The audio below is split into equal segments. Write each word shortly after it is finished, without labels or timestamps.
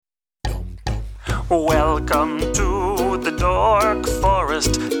Welcome to the Dork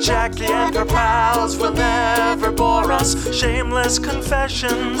Forest. Jackie and her pals will never bore us. Shameless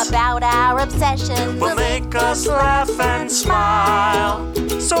confessions about our obsession will make us laugh and smile.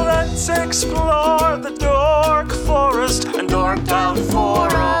 So let's explore the Dork Forest and dork out for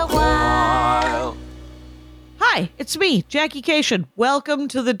a while. Hi, it's me, Jackie Cation. Welcome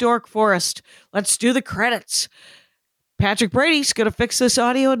to the Dork Forest. Let's do the credits. Patrick Brady's going to fix this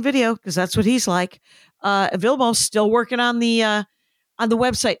audio and video because that's what he's like. Vilmo's still working on the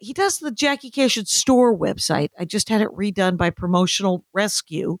website. He does the Jackie Cation store website. I just had it redone by Promotional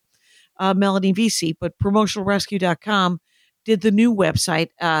Rescue, Melanie VC, but promotionalrescue.com did the new website.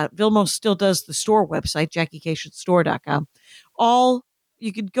 Vilmo still does the store website, JackieCationStore.com.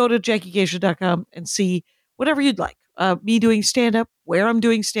 You could go to JackieCation.com and see whatever you'd like. Me doing stand-up, where I'm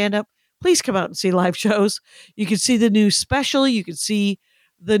doing stand-up. Please come out and see live shows. You can see the new special. You can see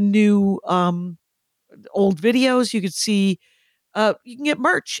the new old videos. You can see, you can get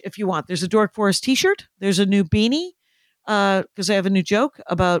merch if you want. There's a Dork Forest t-shirt. There's a new beanie because I have a new joke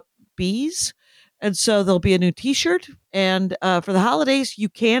about bees. And so there'll be a new t-shirt. And for the holidays, you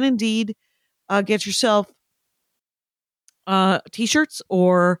can indeed get yourself t-shirts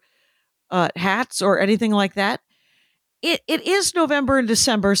or hats or anything like that. It is November and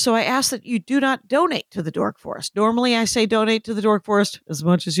December, so I ask that you do not donate to the Dork Forest. Normally, I say donate to the Dork Forest as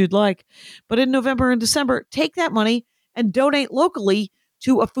much as you'd like. But in November and December, take that money and donate locally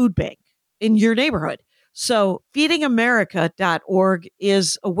to a food bank in your neighborhood. So feedingamerica.org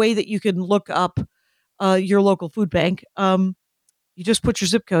is a way that you can look up your local food bank. You just put your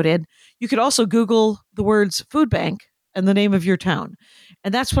zip code in. You could also Google the words food bank and the name of your town.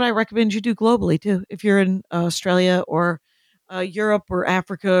 And that's what I recommend you do globally, too. If you're in Australia or Europe or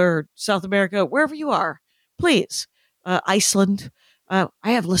Africa or South America, wherever you are, please. Iceland. I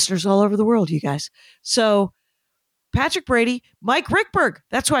have listeners all over the world, you guys. So Patrick Brady, Mike Rickberg.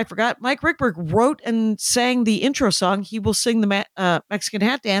 That's who I forgot. Mike Rickberg wrote and sang the intro song. He will sing the Mexican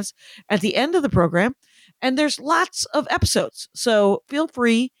Hat Dance at the end of the program. And there's lots of episodes. So feel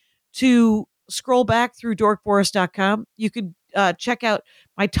free to scroll back through dorkforest.com. You could check out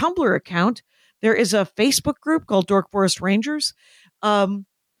my Tumblr account. There is a Facebook group called Dork Forest Rangers. But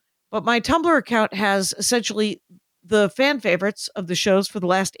my Tumblr account has essentially the fan favorites of the shows for the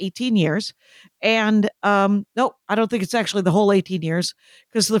last 18 years. And no, I don't think it's actually the whole 18 years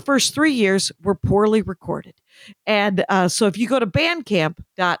because the first 3 years were poorly recorded. And so if you go to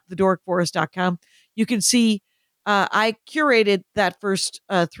bandcamp.thedorkforest.com, you can see I curated that first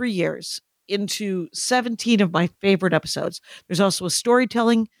 3 years into 17 of my favorite episodes. There's also a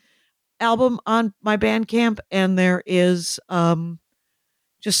storytelling album on my Bandcamp, and there is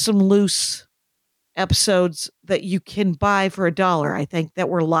just some loose episodes that you can buy for $1, I think, that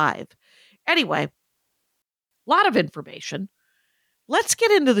were live. Anyway, a lot of information. Let's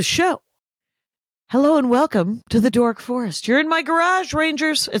get into the show. Hello and welcome to the Dork Forest. You're in my garage,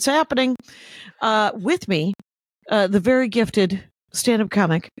 Rangers. It's happening. With me, the very gifted stand-up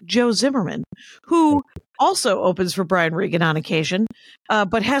comic Joe Zimmerman, who also opens for Brian Regan on occasion,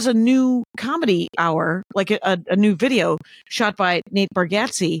 but has a new comedy hour, like a new video shot by Nate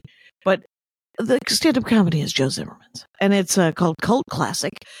Bargatze. But the stand-up comedy is Joe Zimmerman's, and it's called Cult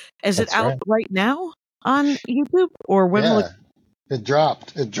Classic. Is it out right now on YouTube, or when? Yeah, it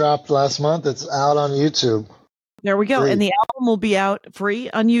dropped. It dropped last month. It's out on YouTube. There we go. Free. And the album will be out free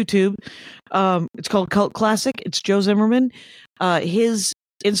on YouTube. It's called Cult Classic. It's Joe Zimmerman. His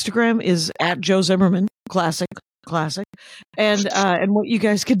Instagram is at Joe Zimmerman Classic. And what you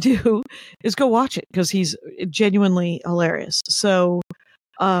guys could do is go watch it because he's genuinely hilarious. So,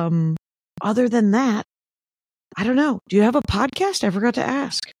 other than that, I don't know. Do you have a podcast? I forgot to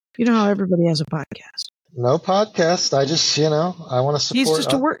ask. You know how everybody has a podcast. No podcast. I just, I want to support. He's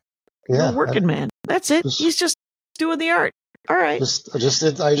just a working man. That's it. He's just doing the art. All right. I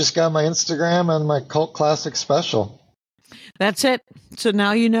just got my Instagram and my Cult Classic special. That's it. So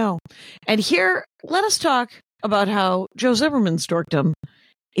now you know. And here, let us talk about how Joe Zimmerman's dorkdom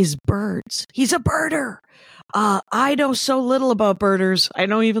is birds. He's a birder. I know so little about birders. I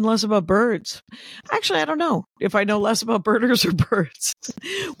know even less about birds. Actually, I don't know if I know less about birders or birds.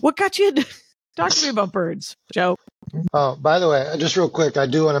 What got you into talk to me about birds, Joe? Oh, by the way, just real quick, I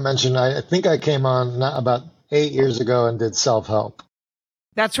do want to mention, I think I came on about 8 years ago and did self-help.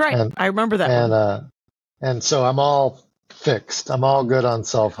 That's right. I remember that. And so I'm all fixed. I'm all good on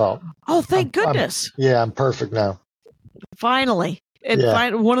self-help. Oh, thank goodness. I'm perfect now. Finally.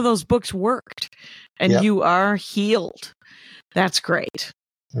 One of those books worked and you are healed. That's great.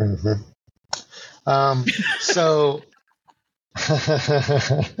 Mm-hmm. So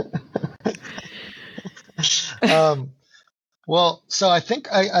Well, so I think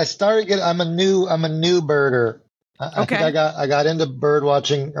I started getting. I'm a new birder. I think Okay. I got into bird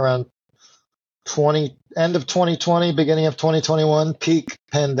watching around end of 2020, beginning of 2021, peak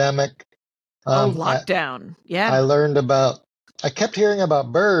pandemic. I Lockdown. I Yeah. learned about. I kept hearing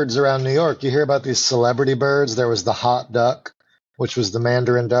about birds around New York. You hear about these celebrity birds. There was the hot duck, which was the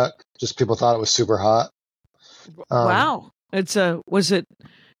mandarin duck. Just people thought it was super hot. Wow. Was it,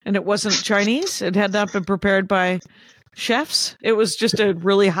 and it wasn't Chinese? It had not been prepared by chefs? It was just a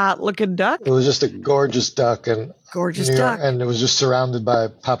really hot looking duck? It was just a gorgeous duck, and Gorgeous New York, duck. and it was just surrounded by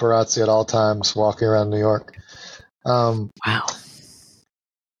paparazzi at all times, walking around New York. Wow.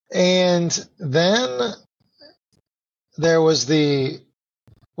 And then there was the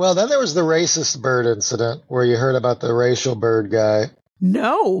racist bird incident where you heard about the racial bird guy.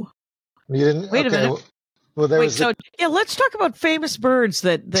 No. You didn't? Wait a Okay. minute. Well, there Wait, was so yeah, let's talk about famous birds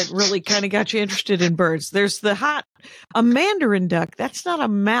that really kind of got you interested in birds. There's a mandarin duck. That's not a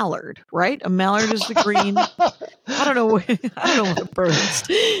mallard, right? A mallard is the green. I don't know. What a bird is.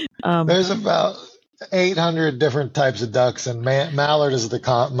 There's about 800 different types of ducks, and mallard is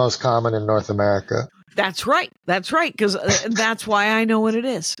the most common in North America. That's right. Because that's why I know what it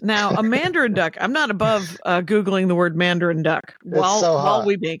is. Now, a mandarin duck. I'm not above Googling the word mandarin duck while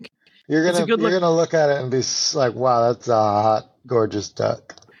we make. You're gonna look at it and be like, "Wow, that's a hot, gorgeous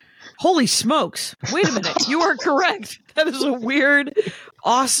duck." Holy smokes! Wait a minute, you are correct. That is a weird,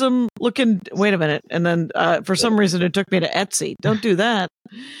 awesome looking. Wait a minute, and then for some reason it took me to Etsy. Don't do that.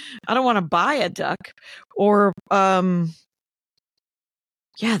 I don't want to buy a duck. Or yeah,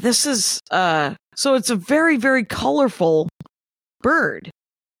 this is so it's a very, very colorful bird.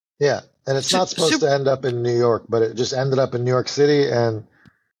 Yeah, and it's not supposed to end up in New York, but it just ended up in New York City, and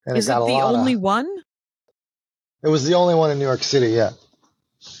is it got it the only one? It was the only one in New York City, yeah.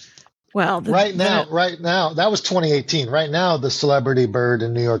 Well, right now, that was 2018. Right now, the celebrity bird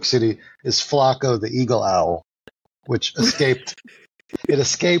in New York City is Flacco the eagle owl, which escaped. It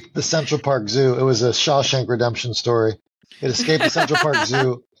escaped the Central Park Zoo. It was a Shawshank Redemption story. It escaped the Central Park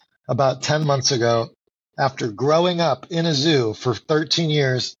Zoo about 10 months ago. After growing up in a zoo for 13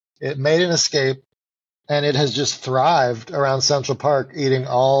 years, it made an escape, and it has just thrived around Central Park, eating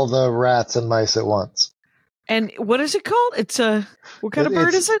all the rats and mice at once. And what is it called? What kind of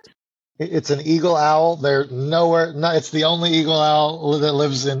bird is it? It's an eagle owl. They're nowhere. No, it's the only eagle owl that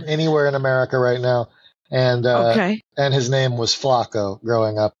lives in anywhere in America right now. And and his name was Flacco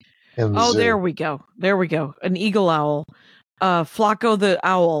growing up in the zoo. There we go. An eagle owl. Flacco the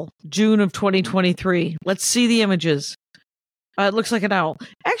owl, June of 2023. Let's see the images. It looks like an owl.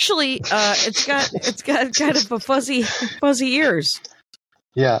 Actually, it's got kind of a fuzzy ears.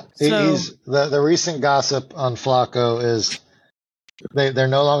 Yeah, the recent gossip on Flacco is they're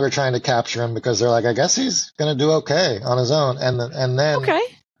no longer trying to capture him because they're like, I guess he's going to do okay on his own. And then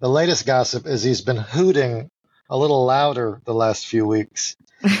the latest gossip is he's been hooting a little louder the last few weeks,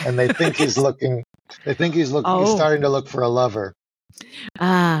 and they think he's looking. They think he's starting to look for a lover.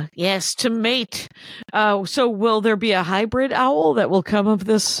 Yes, to mate. So will there be a hybrid owl that will come of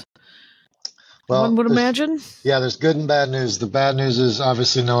this? Well, one would imagine. Yeah, there's good and bad news. The bad news is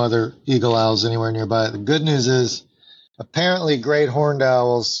obviously no other eagle owls anywhere nearby. The good news is apparently great horned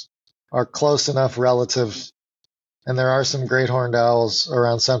owls are close enough relatives, and there are some great horned owls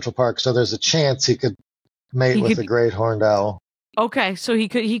around Central Park, so there's a chance he could mate with a great horned owl. Okay, so he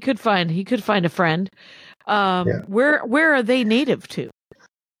could find a friend. Where are they native to?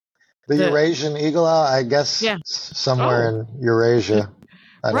 The Eurasian eagle owl, I guess. Yeah. Somewhere in Eurasia.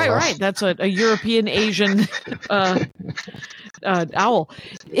 Right. That's a European Asian owl.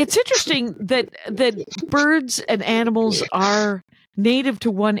 It's interesting that birds and animals are native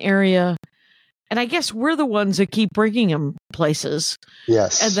to one area, and I guess we're the ones that keep bringing them places.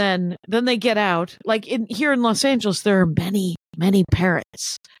 Yes. And then they get out. Like here in Los Angeles, there are many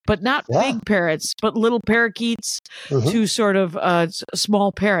parrots, but not big parrots, but little parakeets to sort of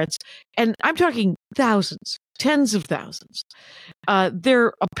small parrots. And I'm talking thousands, tens of thousands.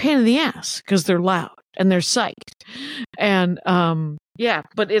 They're a pain in the ass because they're loud and they're psyched. And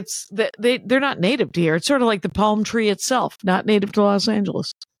but they're not native to here. It's sort of like the palm tree itself, not native to Los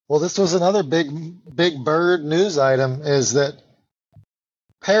Angeles. Well, this was another big bird news item, is that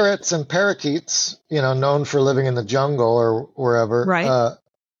parrots and parakeets, known for living in the jungle or wherever,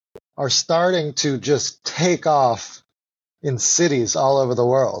 are starting to just take off in cities all over the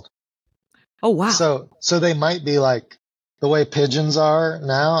world. Oh, wow. So they might be like the way pigeons are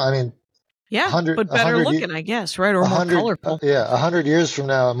now. I mean, but better looking, I guess, right? Or more colorful. 100 years from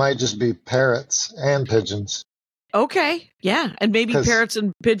now, it might just be parrots and pigeons. Okay. Yeah. And maybe 'Cause- parrots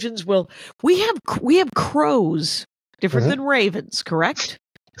and pigeons will. We have crows, different than ravens, correct?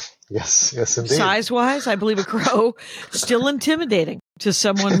 Yes, indeed. Size wise, I believe a crow still intimidating to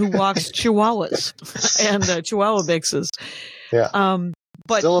someone who walks chihuahuas and chihuahua mixes. Yeah.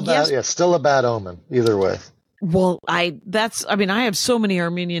 But Still a yes, bad, still a bad omen either way. well, I have so many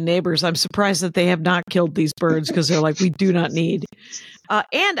Armenian neighbors. I'm surprised that they have not killed these birds because they're like, we do not need.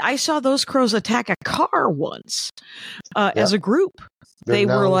 And I saw those crows attack a car once as a group. They're They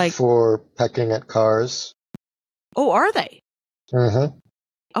were known like, for pecking at cars. oh, are they? Mm-hmm.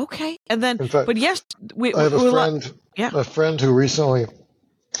 Okay. And then, In fact, but yes, I have a friend who recently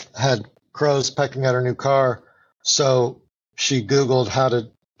had crows pecking at her new car. So she Googled how to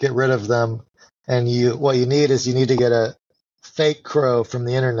get rid of them. And what you need to get a fake crow from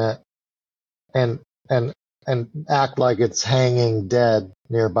the internet and act like it's hanging dead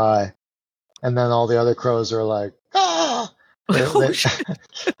nearby. And then all the other crows are like, ah!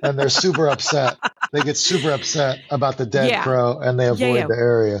 And they're super upset. They get super upset about the dead crow and they avoid the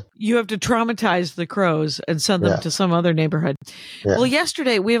area. You have to traumatize the crows and send them to some other neighborhood. Yeah. Well,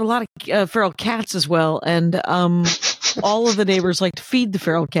 yesterday we have a lot of feral cats as well. And all of the neighbors like to feed the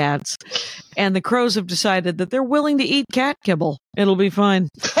feral cats. And the crows have decided that they're willing to eat cat kibble. It'll be fine.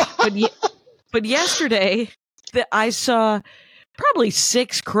 But yesterday I saw probably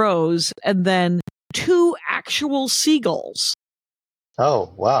 6 crows and then 2 actual seagulls.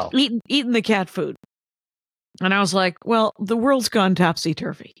 Oh, wow. Eating the cat food. And I was like, well, the world's gone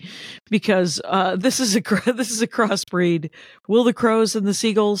topsy-turvy because this is a crossbreed. Will the crows and the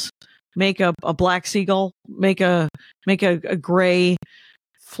seagulls make a black seagull, make a gray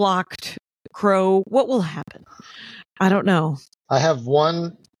flocked crow? What will happen? I don't know. I have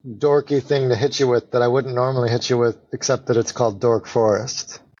one dorky thing to hit you with that I wouldn't normally hit you with, except that it's called Dork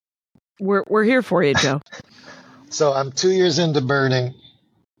Forest. We're here for you, Joe. So I'm 2 years into birding,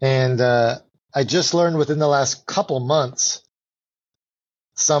 and I just learned within the last couple months,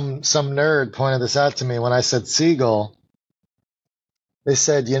 some nerd pointed this out to me when I said seagull. They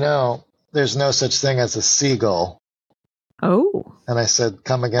said, there's no such thing as a seagull. Oh. And I said,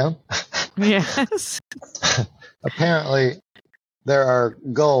 come again? Yes. Apparently, there are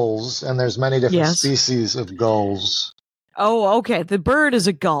gulls, and there's many different species of gulls. Oh, okay. The bird is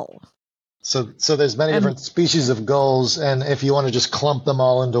a gull. So there's many different species of gulls, and if you want to just clump them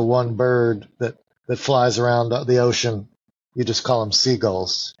all into one bird that flies around the ocean, you just call them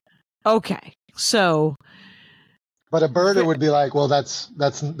seagulls. Okay, so. But a birder would be like, well, that's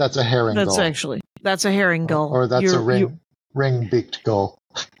a herring gull. That's a herring gull. Or that's a ring-beaked gull.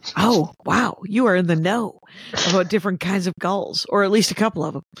 Oh, wow. You are in the know about different kinds of gulls, or at least a couple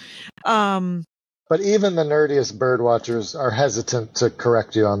of them. But even the nerdiest bird watchers are hesitant to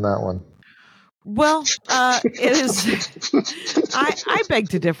correct you on that one. Well, it is. I beg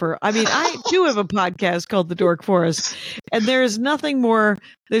to differ. I mean, I do have a podcast called The Dork Forest, and there is nothing more.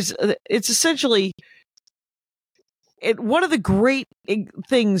 It's essentially. One of the great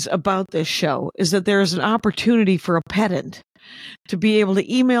things about this show is that there is an opportunity for a pedant to be able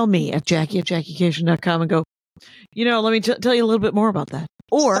to email me at jackie@jackiecation.com and go, let me tell you a little bit more about that.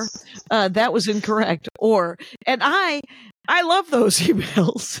 Or that was incorrect. And I love those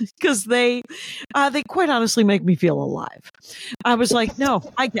emails because they quite honestly make me feel alive. I was like, no,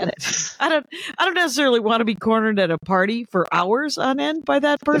 I get it. I don't necessarily want to be cornered at a party for hours on end by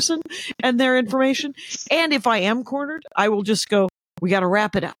that person and their information. And if I am cornered, I will just go, we got to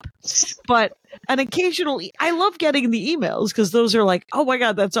wrap it up. But I love getting the emails because those are like, oh my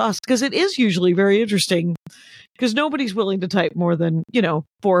God, that's awesome. Because it is usually very interesting because nobody's willing to type more than, 4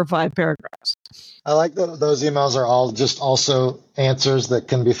 or 5 paragraphs. I like that those emails are all just also answers that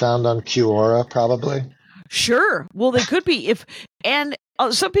can be found on Quora, probably. Sure. Well, they could be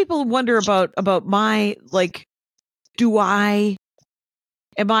some people wonder about my, like, am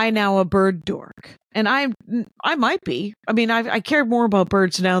I now a bird dork? And I might be. I mean, I care more about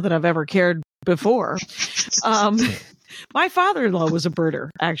birds now than I've ever cared before. My father-in-law was a birder,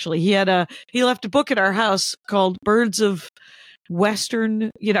 actually. He left a book at our house called Birds of Western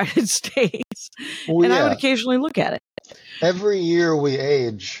United States. And I would occasionally look at it. Every year we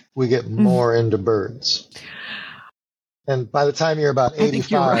age, we get more into birds. And by the time you're about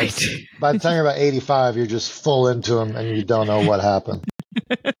 85, you're just full into them and you don't know what happened.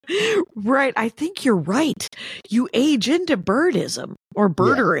 Right. I think you're right. You age into birdism or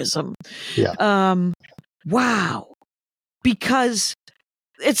birderism. Yeah. Wow. Because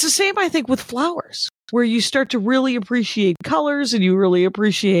it's the same, I think, with flowers, where you start to really appreciate colors and you really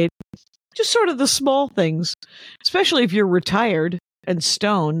appreciate just sort of the small things, especially if you're retired and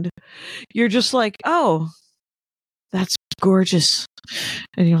stoned. You're just like, oh, that's gorgeous.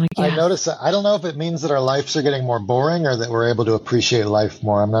 And you're like, yeah. I notice that. I don't know if it means that our lives are getting more boring or that we're able to appreciate life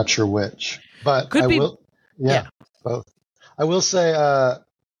more. I'm not sure which, but Could I be- will. Yeah, both. I will say,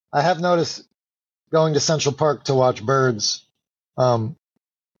 I have noticed going to Central Park to watch birds.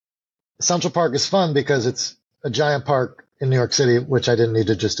 Central Park is fun because it's a giant park in New York City, which I didn't need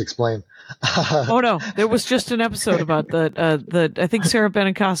to just explain. Oh no, there was just an episode about the. I think Sarah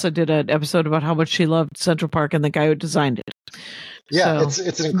Benincasa did an episode about how much she loved Central Park and the guy who designed it. Yeah, So-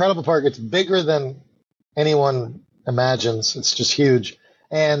 it's an incredible park. It's bigger than anyone imagines. It's just huge.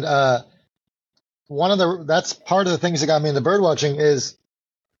 And that's part of the things that got me into bird watching is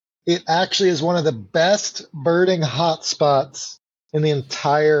it actually is one of the best birding hotspots in the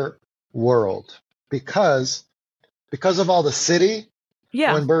entire world because of all the city.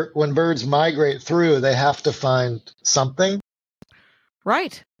 Yeah, When birds migrate through, they have to find something.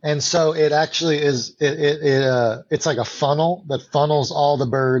 right. And so it actually is it's like a funnel that funnels all the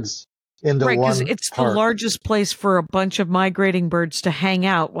birds into Right, because one it's park. the largest place for a bunch of migrating birds to hang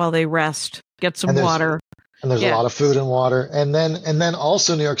out while they rest, get some And there's- water. And there's Yeah. a lot of food and water. And then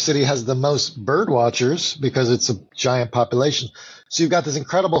also New York City has the most bird watchers because it's a giant population. So you've got this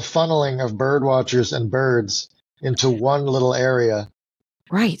incredible funneling of bird watchers and birds into one little area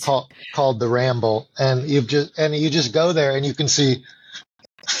Right. called the Ramble. And you just go there and you can see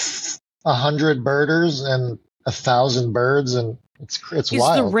 100 birders and 1,000 birds, and it's Is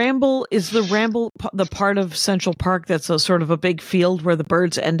wild. the ramble the part of Central Park that's a sort of a big field where the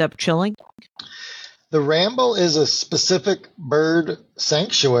birds end up chilling? The Ramble is a specific bird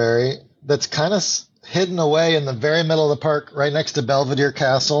sanctuary that's kind of hidden away in the very middle of the park, right next to Belvedere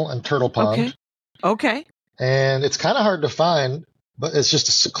Castle and Turtle Pond. Okay. And it's kind of hard to find, but it's just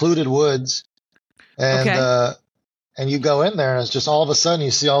a secluded woods. And and you go in there, and it's just all of a sudden you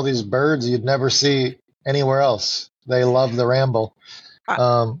see all these birds you'd never see anywhere else. They love the Ramble.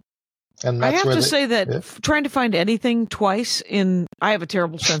 And I that's have to say that trying to find anything twice I have a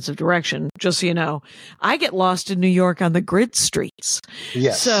terrible sense of direction, just so you know. I get lost in New York on the grid streets.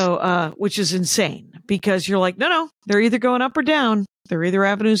 Yes. So, which is insane because you're like, no, they're either going up or down. They're either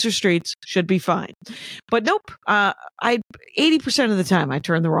avenues or streets, should be fine. But nope. 80% of the time I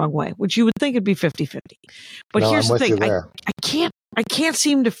turn the wrong way, which you would think it'd be 50-50. But No, here's I'm the with you thing. there. I can't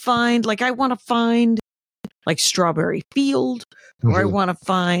seem to find, I want to find like Strawberry Field, or I want to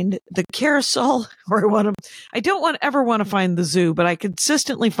find the carousel, or I don't ever want to find the zoo, but I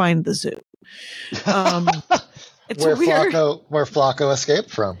consistently find the zoo. It's where weird. Where Flacco escaped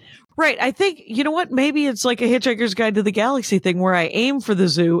from. Right. I think, you know what? Maybe it's like a Hitchhiker's Guide to the Galaxy thing where I aim for the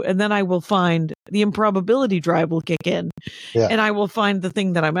zoo and then I will find the improbability drive will kick in and I will find the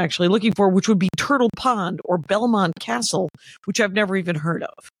thing that I'm actually looking for, which would be Turtle Pond or Belmont Castle, which I've never even heard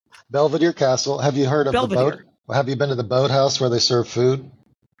of. Belvedere Castle. Have you heard of Belvedere. the boat? Have you been to the boathouse where they serve food?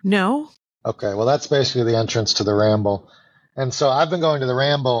 No. Okay, well, that's basically the entrance to the Ramble. And so I've been going to the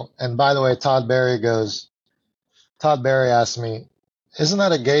Ramble. And by the way, Todd Barry asked me, isn't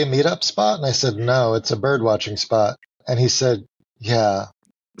that a gay meetup spot? And I said, no, it's a bird watching spot. And he said, yeah,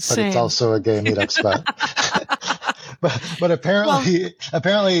 but Same. it's also a gay meetup spot. but apparently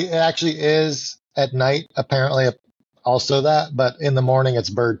it actually is at night, apparently also that, but in the morning it's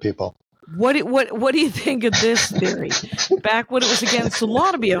bird people. What do you think of this theory? Back when it was against the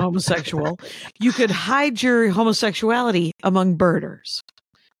law to be a homosexual, you could hide your homosexuality among birders,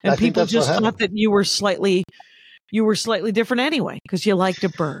 and people just thought that you were slightly different anyway because you liked a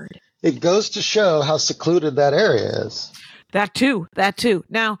bird. It goes to show how secluded that area is. That too.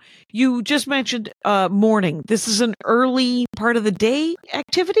 Now, you just mentioned morning. This is an early part of the day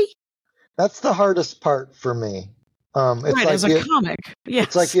activity? That's the hardest part for me. It's right, like as a comic.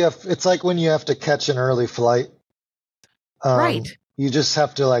 Yes. It's like when you have to catch an early flight. Right. You just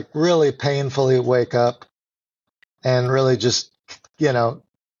have to really painfully wake up and really just, get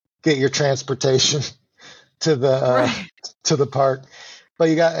your transportation to the park. But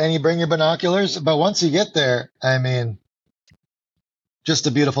you bring your binoculars. But once you get there, I mean, just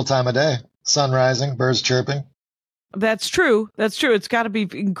a beautiful time of day. Sun rising, birds chirping. That's true. It's got to be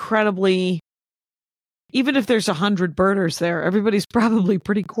incredibly. Even if there's 100 birders there, everybody's probably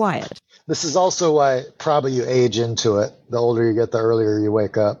pretty quiet. This is also why probably you age into it. The older you get, the earlier you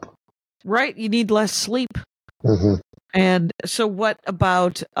wake up. Right. You need less sleep. Mm-hmm. And so what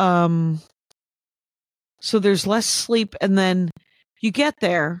about, so there's less sleep and then you get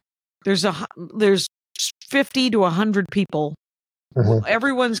there, there's 50 to 100 people. Mm-hmm.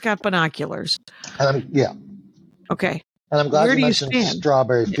 Everyone's got binoculars. And Okay. I'm glad Where you do mentioned stand?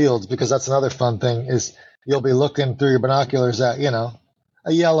 Strawberry Fields because that's another fun thing is you'll be looking through your binoculars at,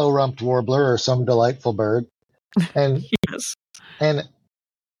 a yellow-rumped warbler or some delightful bird. And Yes. and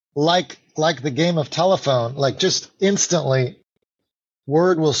like the game of telephone, like just instantly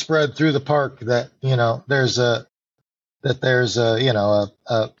word will spread through the park that, there's a yellow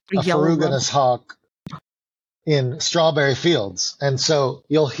ferruginous hawk in strawberry fields. And so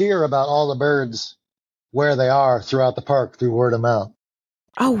you'll hear about all the birds where they are throughout the park through word of mouth.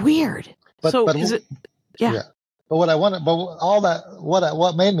 Oh, weird. But is it? Yeah. But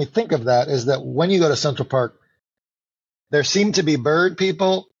what made me think of that is that when you go to Central Park, there seem to be bird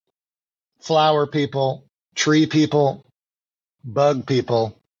people, flower people, tree people, bug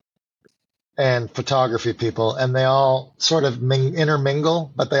people, and photography people, and they all sort of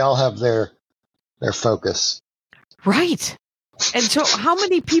intermingle, but they all have their focus. Right. And so how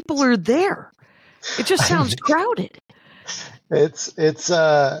many people are there? It just sounds crowded. It's New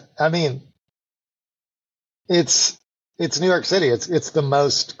York City. It's the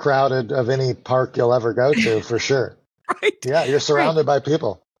most crowded of any park you'll ever go to, for sure. Right. Yeah, you're surrounded by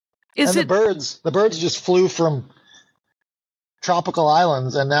people. The birds just flew from tropical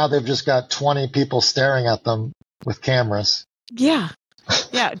islands, and now they've just got 20 people staring at them with cameras. Yeah.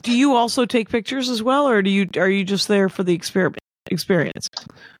 Yeah. Do you also take pictures as well, or are you just there for the experience?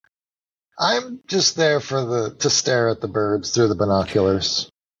 I'm just there to stare at the birds through the binoculars.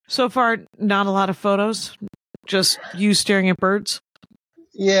 So far, not a lot of photos. Just you staring at birds.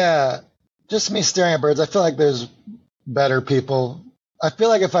 Yeah, just me staring at birds. I feel like there's better people. I feel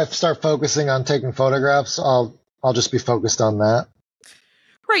like if I start focusing on taking photographs, I'll just be focused on that.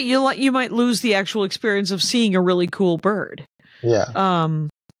 Right. You might lose the actual experience of seeing a really cool bird. Yeah.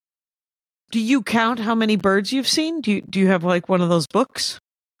 Do you count how many birds you've seen? Do you have like one of those books?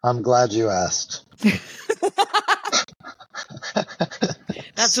 I'm glad you asked.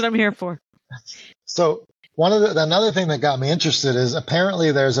 That's what I'm here for. So another thing that got me interested is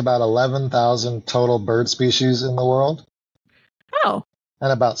apparently there's about 11,000 total bird species in the world. Oh.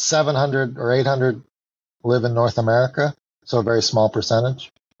 And about 700 or 800 live in North America. So a very small percentage.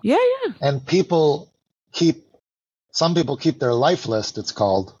 Yeah. And some people keep their life list, it's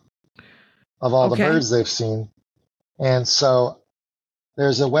called, of all the birds they've seen. And so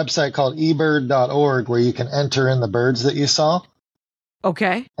there's a website called ebird.org where you can enter in the birds that you saw.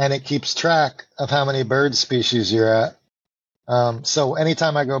 Okay. And it keeps track of how many bird species you're at. So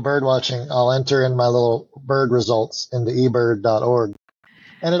anytime I go bird watching, I'll enter in my little bird results into ebird.org.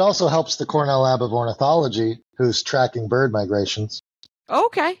 And it also helps the Cornell Lab of Ornithology, who's tracking bird migrations.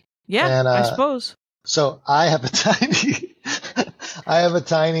 Okay. Yeah, and, I suppose. So I have a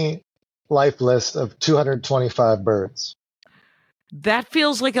tiny life list of 225 birds. That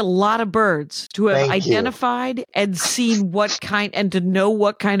feels like a lot of birds to have identified and seen and to know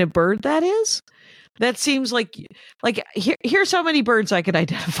what kind of bird that is. That seems like here's how many birds I could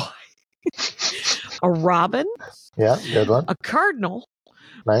identify. A robin. Yeah, good one. A cardinal.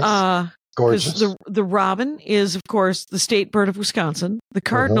 Nice. Gorgeous. The robin is, of course, the state bird of Wisconsin. The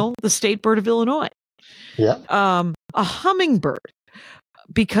cardinal, the state bird of Illinois. Yeah. A hummingbird,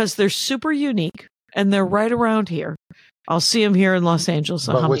 because they're super unique and they're right around here. I'll see them here in Los Angeles.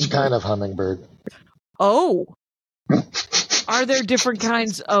 But which kind of hummingbird? Oh. Are there different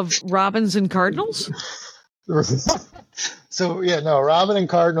kinds of robins and cardinals? So, yeah, no, robin and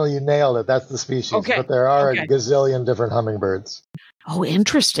cardinal, you nailed it. That's the species. Okay. But there are a gazillion different hummingbirds. Oh,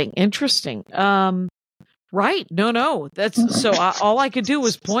 interesting. Right. No. That's so all I could do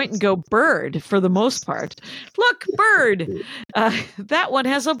was point and go bird for the most part. Look, bird. That one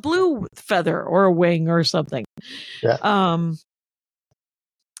has a blue feather or a wing or something. Yeah.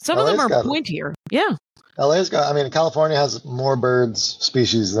 Some of them are pointier. Yeah. California has more birds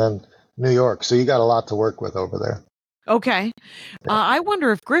species than New York, so you got a lot to work with over there. Okay. Yeah. I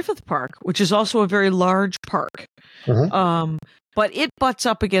wonder if Griffith Park, which is also a very large park, but it butts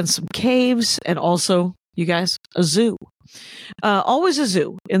up against some caves and also, you guys, a zoo. Always a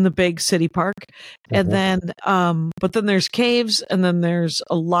zoo in the big city park. And then, but then there's caves, and then there's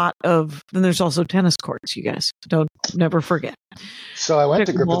then there's also tennis courts, you guys. Never forget. So I went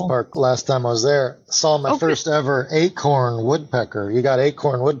to Griffith Park last time I was there, saw my first ever acorn woodpecker. You got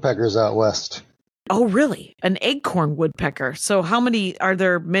acorn woodpeckers out west. Oh, really? An acorn woodpecker. So are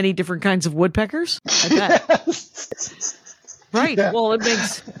there many different kinds of woodpeckers? I bet. Yes. Right. Yeah. Well, it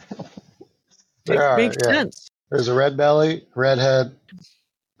makes sense. There's a red belly, redhead.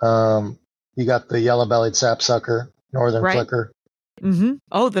 You got the yellow-bellied sapsucker, northern flicker. Mm-hmm.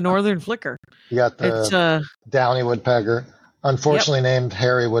 Oh, the northern flicker. You got the downy woodpecker, unfortunately named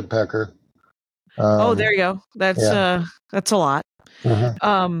hairy woodpecker. There you go. That's a lot.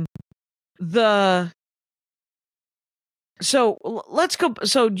 Mm-hmm. So let's go.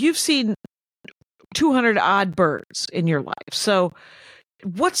 So you've seen 200 odd birds in your life. So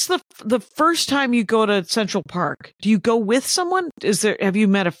what's the first time you go to Central Park? Do you go with someone? Have you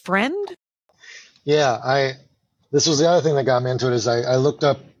met a friend? Yeah, this was the other thing that got me into it is I looked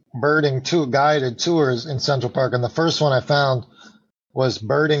up birding guided tours in Central Park, and the first one I found was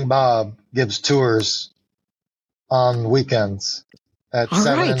Birding Bob gives tours on weekends at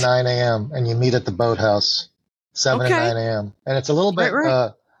 7 and 9 a.m. and you meet at the boathouse 7 and 9 a.m. And it's a little bit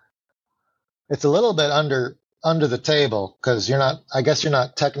it's a little bit under the table because I guess you're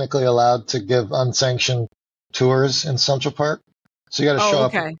not technically allowed to give unsanctioned tours in Central Park. So you got to show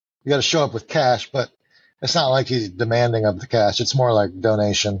up. You got to show up with cash, but it's not like he's demanding of the cash. It's more like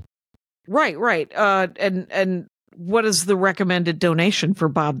donation. Right. And what is the recommended donation for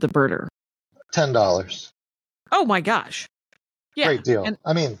Bob the Birder? $10. Oh my gosh. Yeah. Great deal. And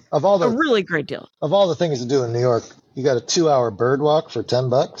I mean, a really great deal. Of all the things to do in New York, you got a 2-hour bird walk for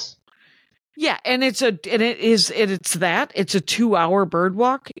 $10. Yeah, and it's a 2-hour bird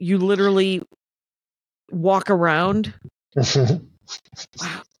walk. You literally walk around.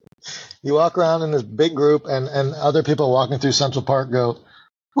 Wow. You walk around in this big group, and other people walking through Central Park go,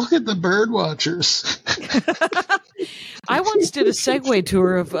 "Look at the bird watchers." I once did a Segway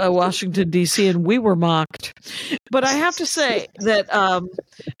tour of Washington, D.C., and we were mocked. But I have to say that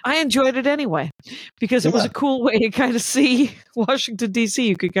I enjoyed it anyway because it was a cool way to kind of see Washington, D.C.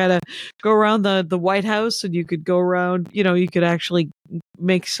 You could kind of go around the White House, and you could go around, you could actually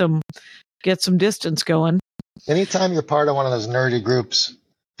get some distance going. Anytime you're part of one of those nerdy groups,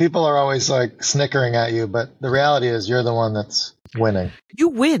 people are always like snickering at you, but the reality is you're the one that's winning. You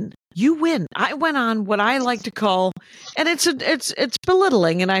win. I went on what I like to call, and it's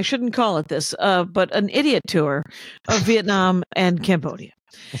belittling, and I shouldn't call it this, but an idiot tour of Vietnam and Cambodia.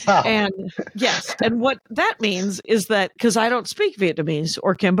 Wow. And yes, and what that means is that because I don't speak Vietnamese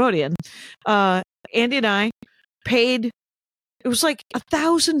or Cambodian, Andy and I paid. It was like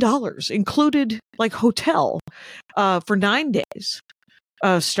 $1,000 included, like hotel, for 9 days,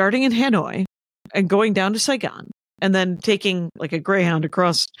 starting in Hanoi and going down to Saigon. And then taking like a Greyhound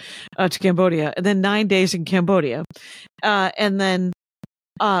across to Cambodia, and then 9 days in Cambodia, and then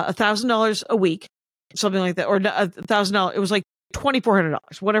 $1,000 a week, something like that, or $1,000. It was like $2,400,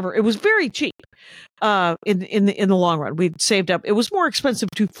 whatever. It was very cheap. In the long run, we'd saved up. It was more expensive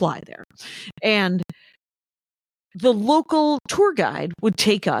to fly there, and the local tour guide would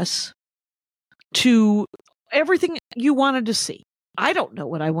take us to everything you wanted to see. I don't know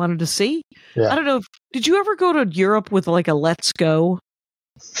what I wanted to see. Yeah. I don't know. Did you ever go to Europe with like a Let's Go?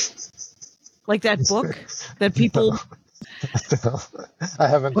 Like that book that people. I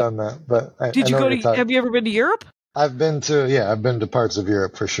haven't done that, but Did you go to? Have you ever been to Europe? I've been to parts of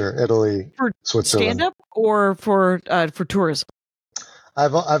Europe for sure. Italy, for Switzerland. Stand up or for tourism?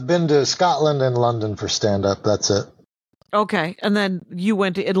 I've been to Scotland and London for stand up. That's it. Okay, and then you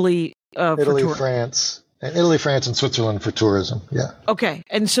went to Italy. Italy, for France, and Switzerland for tourism. Yeah. Okay,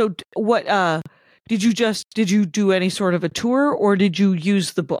 and so what? Did you do any sort of a tour, or did you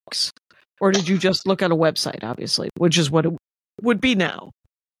use the books, or did you just look at a website? Obviously, which is what it would be now.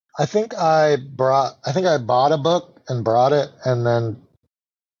 I think I bought a book and brought it, and then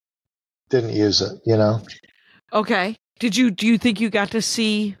didn't use it. Okay. Do you think you got to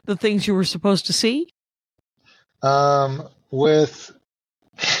see the things you were supposed to see? With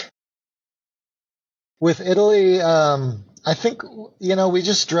Italy, I think, we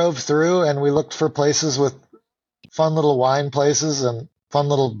just drove through and we looked for places with fun little wine places and fun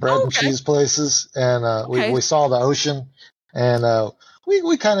little bread and cheese places. And we saw the ocean, and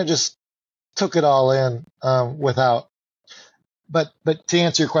we kind of just took it all in without. But to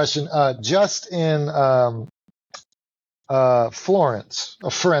answer your question, just in Florence, or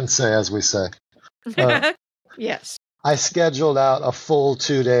Firenze, as we say. Yes. I scheduled out a full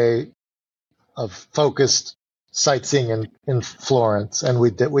 2-day of focused sightseeing in Florence, and we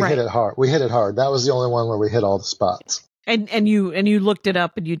hit it hard. That was the only one where we hit all the spots. And you looked it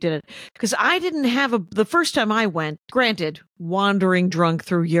up and you did it, because I didn't have the first time I went. Granted, wandering drunk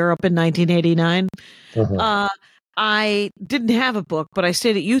through Europe in 1989. Mm-hmm. I didn't have a book, but I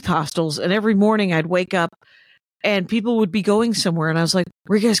stayed at youth hostels, and every morning I'd wake up and people would be going somewhere, and I was like,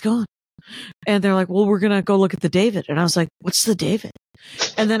 "Where are you guys going?" And they're like, "Well, we're gonna go look at the David." And I was like, "What's the David?"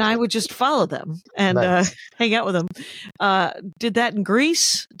 And then I would just follow them and hang out with them. Did that in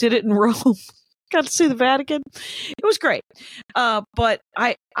Greece, did it in Rome, got to see the Vatican. It was great. But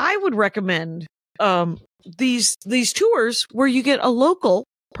I would recommend these tours where you get a local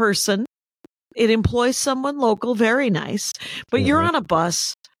person. It employs someone local, very nice, but you're on a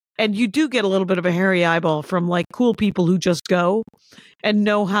bus and you do get a little bit of a hairy eyeball from like cool people who just go and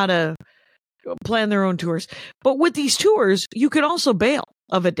know how to plan their own tours. But with these tours, you could also bail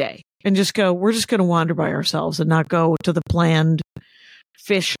of a day and just go, we're just going to wander by ourselves and not go to the planned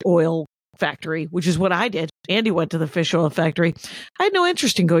fish oil factory, which is what I did. Andy went to the fish oil factory. I had no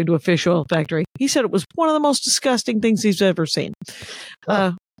interest in going to a fish oil factory. He said it was one of the most disgusting things he's ever seen.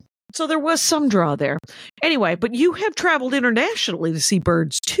 So there was some draw there. Anyway, but you have traveled internationally to see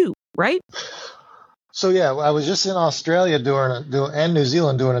birds too, right? So yeah, I was just in Australia and New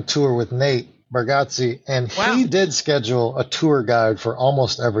Zealand doing a tour with Nate Bargatze, and he did schedule a tour guide for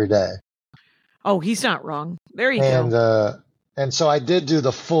almost every day. Oh, he's not wrong. There you go. And so I did do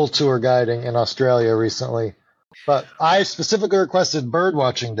the full tour guiding in Australia recently, but I specifically requested bird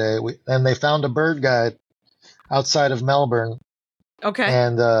watching day, and they found a bird guide outside of Melbourne. Okay.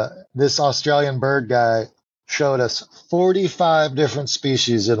 And this Australian bird guy showed us 45 different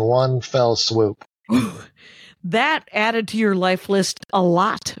species in one fell swoop. That added to your life list a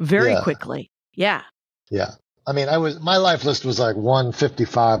lot very quickly. Yeah. Yeah. I mean, my life list was like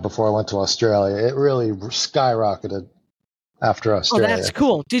 155 before I went to Australia. It really skyrocketed after Australia. Oh, that's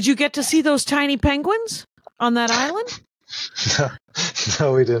cool. Did you get to see those tiny penguins on that island?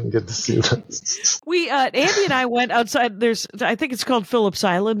 No, we didn't get to see those. Andy and I went outside. I think it's called Phillip's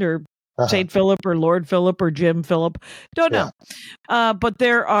Island or St. Philip or Lord Philip or Jim Philip. Don't know. But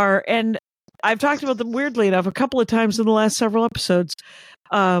there are, and I've talked about them weirdly enough a couple of times in the last several episodes,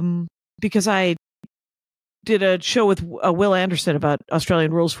 because I did a show with Will Anderson about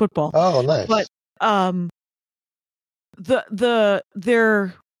Australian rules football. Oh, nice. But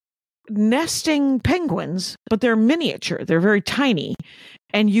they're nesting penguins, but they're miniature. They're very tiny.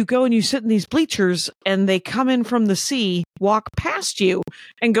 And you go and you sit in these bleachers and they come in from the sea, walk past you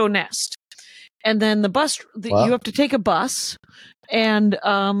and go nest. And then you have to take a bus and,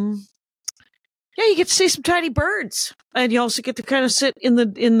 you get to see some tiny birds, and you also get to kind of sit in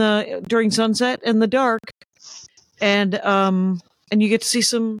the during sunset in the dark, and you get to see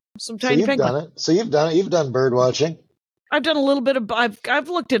some tiny penguins. So you've done it. You've done bird watching. I've done a little bit of. I've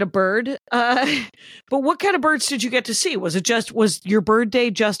looked at a bird. But what kind of birds did you get to see? Was your bird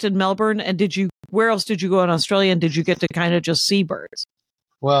day just in Melbourne? And where else did you go in Australia? And did you get to kind of just see birds?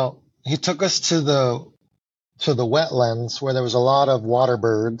 Well, he took us to the wetlands where there was a lot of water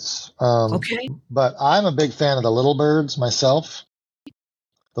birds. Okay. But I'm a big fan of the little birds myself.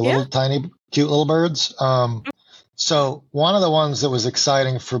 The little tiny cute little birds. So one of the ones that was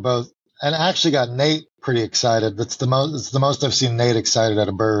exciting for both, and actually got Nate pretty excited. It's the most I've seen Nate excited at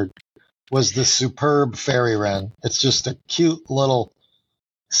a bird, was the superb fairy wren. It's just a cute little,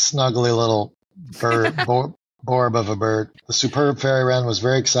 snuggly little bird, borb of a bird. The superb fairy wren was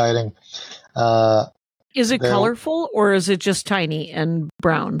very exciting. Is it colorful or is it just tiny and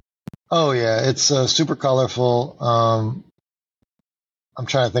brown? Oh, yeah. It's super colorful. I'm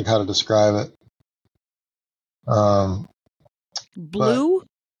trying to think how to describe it. Blue?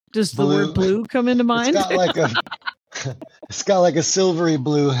 Does the word blue come into mind? It's got like a silvery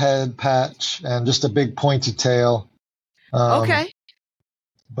blue head patch and just a big pointy tail. Okay.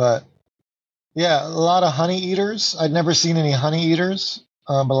 But yeah, a lot of honey eaters. I'd never seen any honey eaters,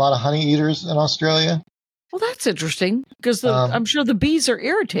 but a lot of honey eaters in Australia. Well, that's interesting because I'm sure the bees are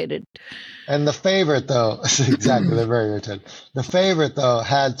irritated. And the favorite, though, exactly, they're very irritated. The favorite, though,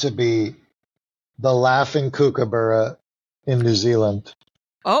 had to be the laughing kookaburra in New Zealand.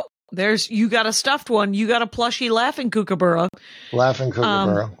 Oh, you got a stuffed one. You got a plushy laughing kookaburra. Laughing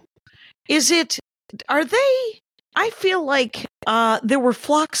kookaburra. Are they? I feel like there were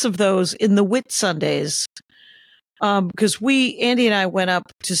flocks of those in the Whit Sundays. Because Andy and I went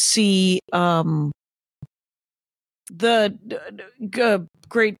up to see the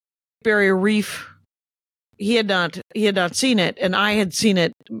Great Barrier Reef. He had not seen it, and I had seen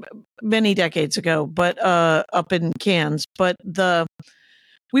it many decades ago, but up in Cairns. But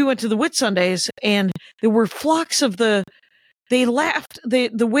we went to the Whit Sundays, and there were flocks of they laughed. The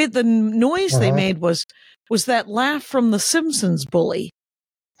way the noise they made was that laugh from the Simpsons bully.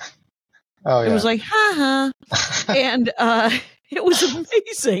 Oh, yeah. It was like, ha ha. And it was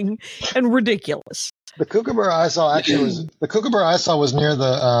amazing and ridiculous. The kookaburra I saw was near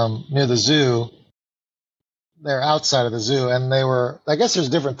the zoo. They're outside of the zoo, and they were. I guess there's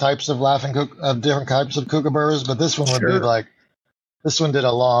different types of different types of kookaburras, but this one would be like. This one did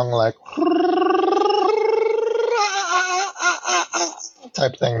a long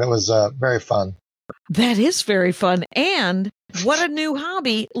type thing that was very fun. That is very fun, and what a new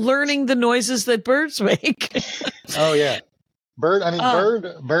hobby! Learning the noises that birds make. Oh yeah, bird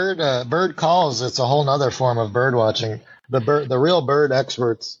calls. It's a whole nother form of bird watching. The real bird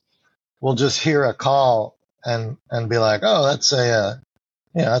experts will just hear a call and be like, oh, that's a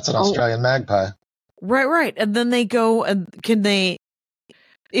Yeah, that's an Australian magpie. Right. And then they go and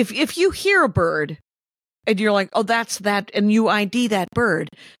if you hear a bird and you're like, oh, that's that, and you ID that bird,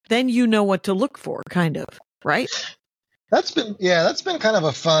 then you know what to look for, kind of, right? That's been kind of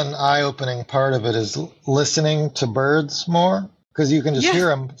a fun, eye-opening part of it is listening to birds more, because you can just hear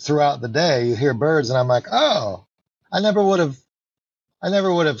them throughout the day. You hear birds, and I'm like, oh, I never would have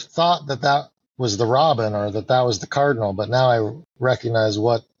thought that was the robin or that was the cardinal, but now I recognize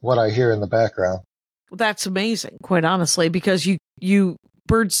what I hear in the background. That's amazing, quite honestly, because you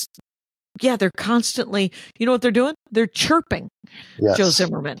birds, they're constantly, you know what they're doing? They're chirping, yes. Joe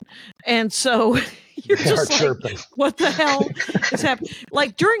Zimmerman. And so you're just like, chirping. What the hell is happening?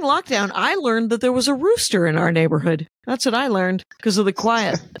 Like during lockdown, I learned that there was a rooster in our neighborhood. That's what I learned because of the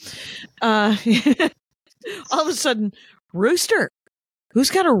quiet. All of a sudden, rooster.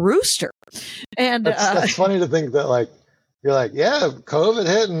 Who's got a rooster? And that's funny to think that, like, you're like, yeah, COVID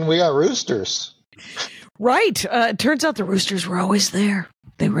hit and we got roosters. Right. It turns out the roosters were always there.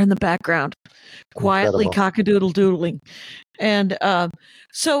 They were in the background, quietly cock-a-doodle doodling. And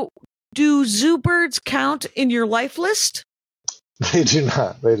so do zoo birds count in your life list? They do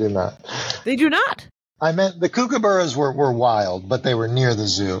not. They do not. They do not? I meant the kookaburras were wild, but they were near the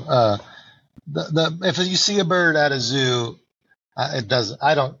zoo. If you see a bird at a zoo, it doesn't.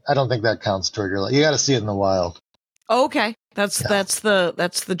 I don't think that counts toward your life. You got to see it in the wild. Okay, that's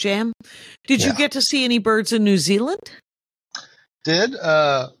the jam. Did you get to see any birds in New Zealand? Did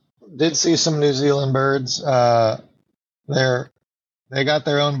see some New Zealand birds. They got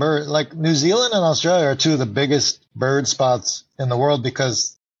their own bird. Like New Zealand and Australia are two of the biggest bird spots in the world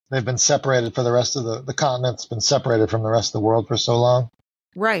because they've been separated for the rest of the continent's been separated from the rest of the world for so long.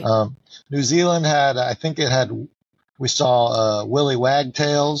 Right. New Zealand we saw willy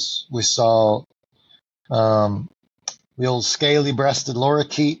wagtails. We saw the old scaly-breasted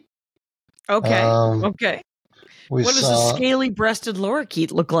lorikeet. Okay. Okay. What does a scaly-breasted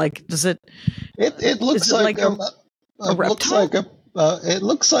lorikeet look like? Does it? It looks like a reptile? It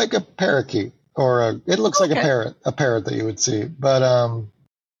looks like a parakeet, or it looks like a parrot that you would see. But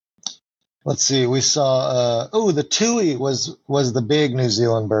let's see. We saw the tui was the big New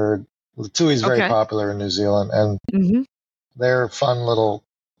Zealand bird. The tui is very popular in New Zealand, and they're fun little.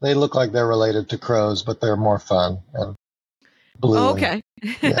 They look like they're related to crows, but they're more fun and blue. Oh, okay.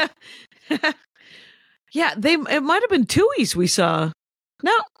 Yeah. Yeah, it might have been tuis we saw.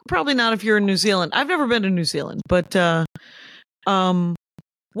 No, probably not if you're in New Zealand. I've never been to New Zealand, but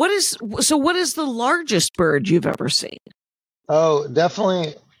what is the largest bird you've ever seen? Oh,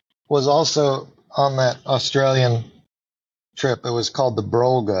 definitely was also on that Australian trip. It was called the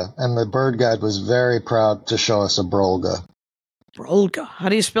brolga, and the bird guide was very proud to show us a brolga. Brolga. How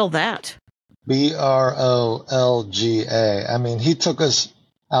do you spell that? Brolga. I mean, he took us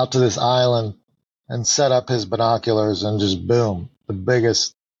out to this island and set up his binoculars, and just boom, the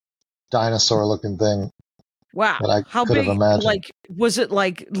biggest dinosaur-looking thing. Wow! That I How could big? have imagined. Like, was it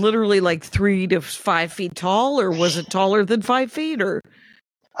like literally like 3 to 5 feet tall, or was it taller than 5 feet? Or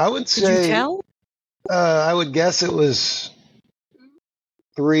I would say, could you tell? I would guess it was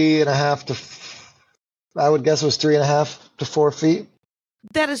 3.5 to. I would guess it was 3.5 to 4 feet.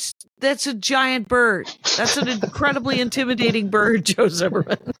 That's a giant bird. That's an incredibly intimidating bird, Joe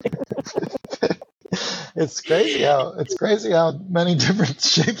Zimmerman. It's crazy how many different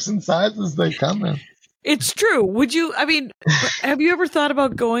shapes and sizes they come in. It's true. Have you ever thought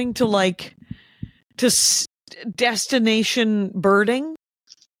about going to destination birding?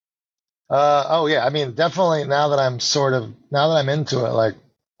 Oh yeah. I mean, definitely now that I'm into it, like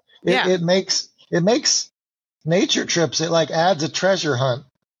it makes nature trips. It like adds a treasure hunt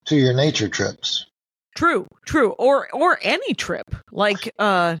to your nature trips. True. Or any trip. Like,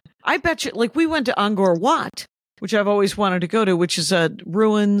 I bet you, like we went to Angkor Wat, which I've always wanted to go to, which is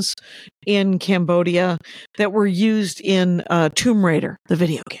ruins in Cambodia that were used in Tomb Raider, the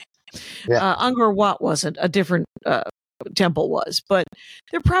video game. Yeah. Angkor Wat wasn't, a different temple was, but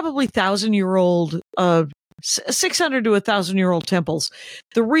they're probably 1,000-year-old, 600 to 1,000-year-old temples.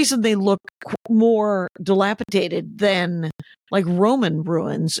 The reason they look more dilapidated than like Roman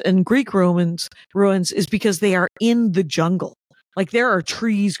ruins and Greek ruins is because they are in the jungle. Like there are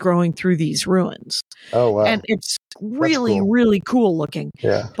trees growing through these ruins. Oh wow! And it's really, really cool looking.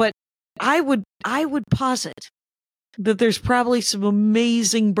 Yeah. But I would posit that there's probably some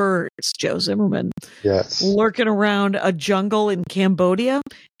amazing birds, Joe Zimmerman. Yes. Lurking around a jungle in Cambodia.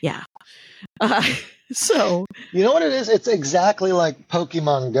 Yeah. So you know what it is? It's exactly like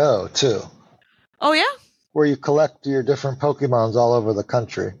Pokemon Go too. Oh yeah? Where you collect your different Pokemons all over the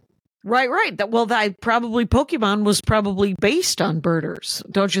country. Right. That probably Pokemon was probably based on birders,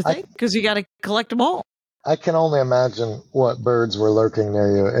 don't you think? Because you got to collect them all. I can only imagine what birds were lurking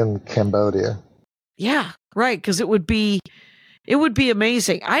near you in Cambodia. Yeah, right. Because it would be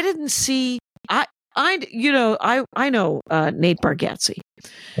amazing. I didn't see. I know Nate Bargatze,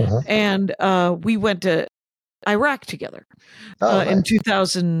 and we went to Iraq together in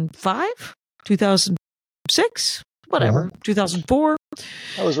 2005, 2006, whatever, 2004.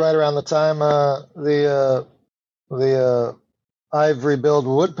 That was right around the time the ivory-billed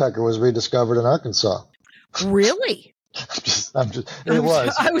woodpecker was rediscovered in Arkansas. Really? I'm just. It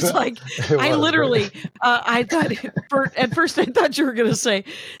was. I was like, I literally, I thought at first I thought you were going to say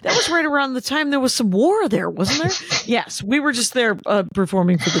that was right around the time there was some war there, wasn't there? Yes, we were just there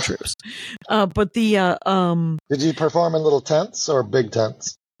performing for the troops. But the did you perform in little tents or big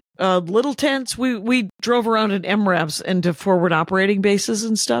tents? Little tents. We drove around in MRAPs into forward operating bases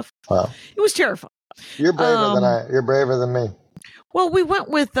and stuff. Wow, it was terrifying. You're braver than You're braver than me. Well, we went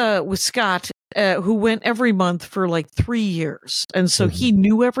with Scott, who went every month for like 3 years. And so he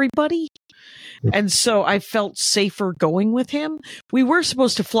knew everybody. And so I felt safer going with him. We were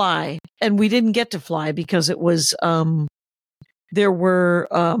supposed to fly, and we didn't get to fly because it was, there were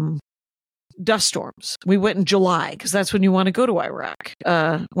dust storms. We went in July because that's when you want to go to Iraq,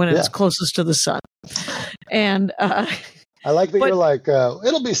 when it's closest to the sun. And I like that you're like,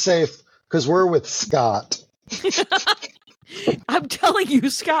 it'll be safe because we're with Scott. I'm telling you,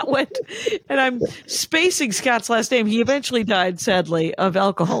 Scott went, and I'm spacing Scott's last name. He eventually died, sadly, of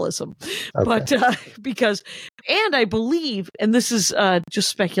alcoholism. Okay. But and I believe, and this is just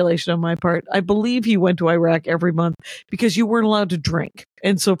speculation on my part, I believe he went to Iraq every month because you weren't allowed to drink.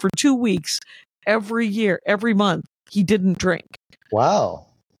 And so for 2 weeks, every month, he didn't drink. Wow.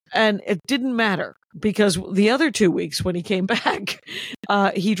 And it didn't matter because the other 2 weeks when he came back,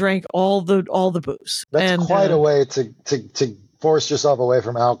 he drank all the booze. That's quite a way to force yourself away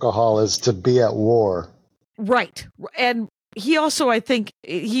from alcohol, is to be at war. Right. And he also, I think,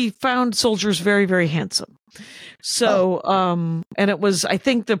 he found soldiers very, very handsome. So, and it was, I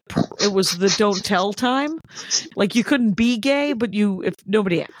think it was the don't tell time. Like you couldn't be gay, but if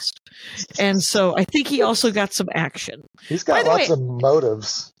nobody asked. And so I think he also got some action. He's got lots of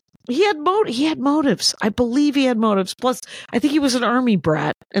motives. He had motives. I believe he had motives. Plus, I think he was an army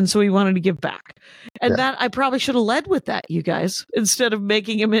brat, and so he wanted to give back. And that I probably should have led with that, you guys, instead of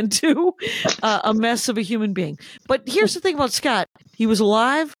making him into a mess of a human being. But here's the thing about Scott: he was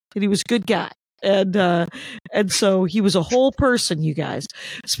alive, and he was a good guy, and so he was a whole person, you guys.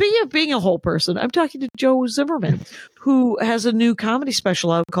 Speaking of being a whole person, I'm talking to Joe Zimmerman, who has a new comedy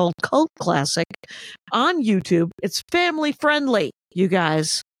special out called Cult Classic on YouTube. It's family friendly, you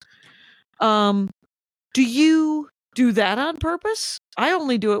guys. Do you do that on purpose? I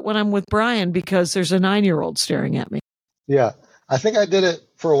only do it when I'm with Brian because there's a 9-year-old staring at me. Yeah. I think I did it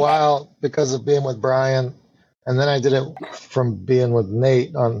for a while because of being with Brian. And then I did it from being with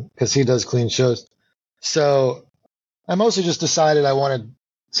Nate because he does clean shows. So I mostly just decided I wanted,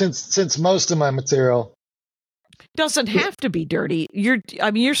 since most of my material doesn't have to be dirty.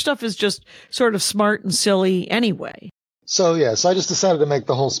 Your stuff is just sort of smart and silly anyway. So I just decided to make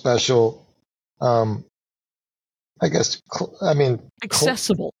the whole special,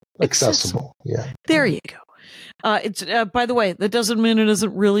 accessible. Accessible. Yeah. There you go. It's by the way, that doesn't mean it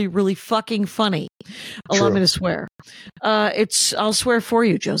isn't really, really fucking funny. Allow me to swear. I'll swear for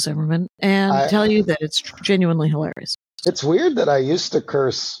you, Joe Zimmerman, and tell you that it's genuinely hilarious. It's weird that I used to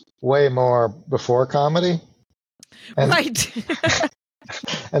curse way more before comedy. Right.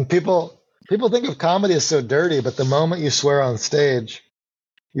 And people think of comedy as so dirty, but the moment you swear on stage,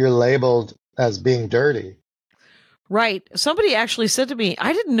 you're labeled as being dirty. Right. Somebody actually said to me,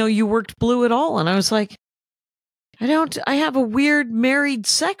 I didn't know you worked blue at all. And I was like, I have a weird married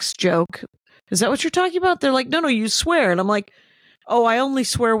sex joke. Is that what you're talking about? They're like, no, you swear. And I'm like, oh, I only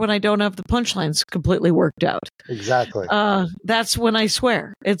swear when I don't have the punchlines completely worked out. Exactly. That's when I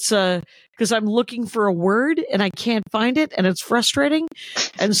swear. It's because I'm looking for a word and I can't find it and it's frustrating.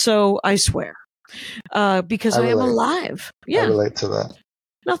 And so I swear because I am alive. Yeah. I relate to that.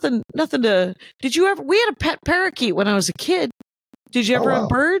 Nothing to, we had a pet parakeet when I was a kid. Did you ever have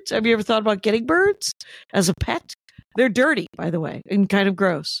birds? Have you ever thought about getting birds as a pet? They're dirty, by the way, and kind of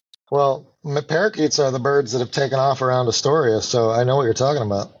gross. Well, parakeets are the birds that have taken off around Astoria, so I know what you're talking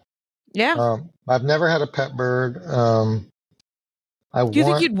about. Yeah. I've never had a pet bird. Do you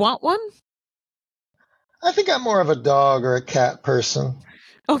think you'd want one? I think I'm more of a dog or a cat person.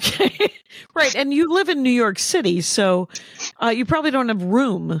 Okay. Right. And you live in New York City, so you probably don't have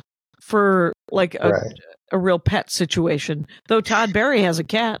room for like a real pet situation. Though Todd Berry has a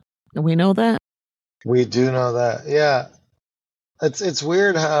cat. And we know that. We do know that. Yeah. It's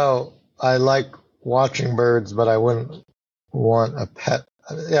weird how I like watching birds, but I wouldn't want a pet.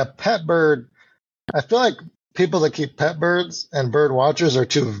 Yeah, pet bird. I feel like people that keep pet birds and bird watchers are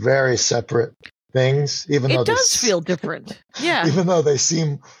two very separate things, even though It does feel different. Yeah. even though they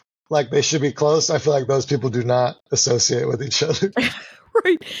seem like they should be close. I feel like those people do not associate with each other.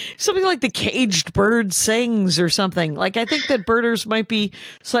 Right. Something like the caged bird sings or something. Like, I think that birders might be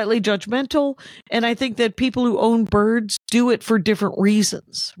slightly judgmental, and I think that people who own birds do it for different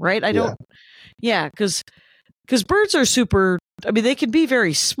reasons, right? Because birds are super, I mean, they can be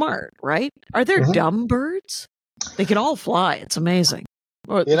very smart, right? Are there dumb birds? They can all fly. It's amazing.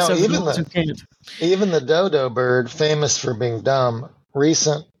 Or, You know, so even those who can't. even the dodo bird, famous for being dumb,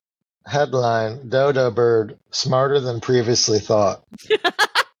 recent headline, dodo bird smarter than previously thought.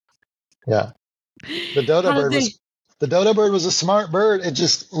 Yeah. The dodo bird was a smart bird. It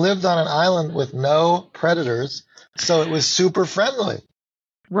just lived on an island with no predators, so it was super friendly.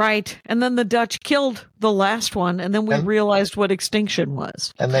 Right. And then the Dutch killed the last one, and then we realized what extinction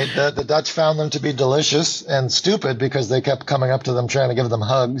was. And the Dutch found them to be delicious and stupid because they kept coming up to them trying to give them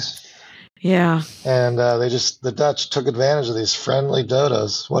hugs. Yeah. And the Dutch took advantage of these friendly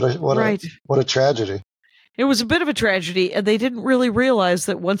dodos. What a tragedy. It was a bit of a tragedy, and they didn't really realize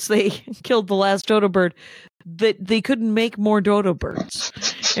that once they killed the last dodo bird, that they couldn't make more dodo birds.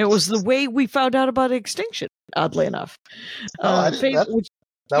 It was the way we found out about extinction, oddly enough. That was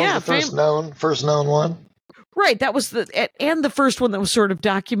the first known one. Right, that was the first one that was sort of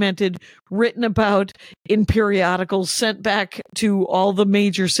documented, written about in periodicals, sent back to all the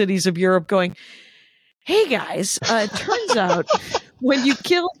major cities of Europe going, hey guys, it turns out when you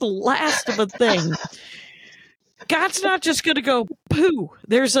kill the last of a thing, God's not just going to go, pooh,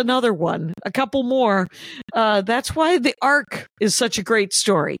 there's another one, a couple more. That's why the Ark is such a great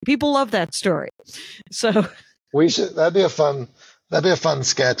story. People love that story. So that'd be a fun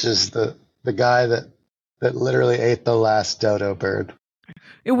sketch, is the guy that literally ate the last dodo bird.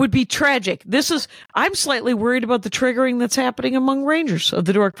 It would be tragic. I'm slightly worried about the triggering that's happening among rangers of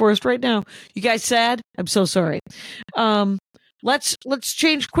the Dork Forest right now. You guys sad? I'm so sorry. Let's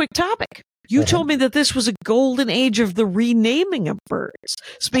change quick topic. You told me that this was a golden age of the renaming of birds.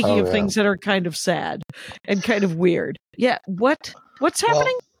 Speaking of things that are kind of sad and kind of weird. Yeah. What's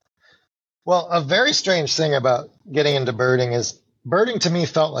happening? Well, a very strange thing about getting into birding is birding to me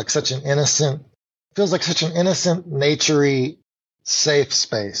feels like such an innocent, naturey, safe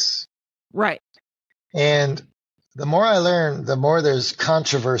space. Right. And the more I learn, the more there's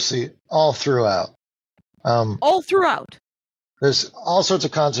controversy all throughout. All throughout. There's all sorts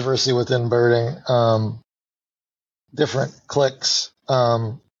of controversy within birding, different cliques.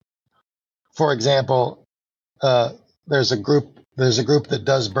 For example, there's a group that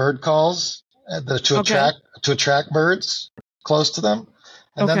does bird calls to attract birds close to them,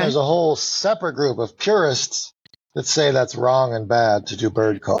 and then there's a whole separate group of purists that say that's wrong and bad to do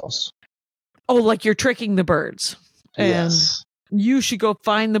bird calls. Oh, like you're tricking the birds, and yes. You should go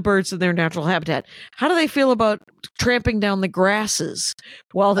find the birds in their natural habitat. How do they feel about tramping down the grasses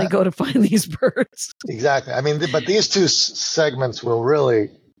while they go to find these birds? Exactly. I mean, but these two segments will really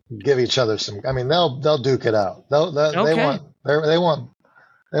give each other some. I mean, they'll duke it out. They want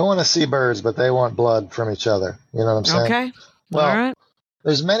to see birds, but they want blood from each other. You know what I'm saying? Okay. Well, all right.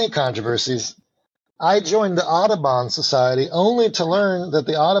 There's many controversies. I joined the Audubon Society only to learn that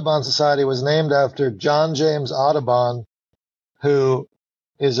the Audubon Society was named after John James Audubon, who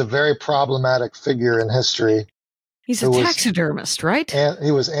is a very problematic figure in history. He's a taxidermist, right? And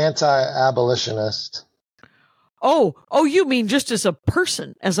he was anti-abolitionist. Oh, you mean just as a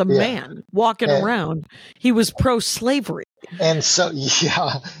person, as a man walking around, he was pro-slavery. And so,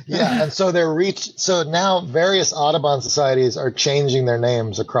 and so now various Audubon societies are changing their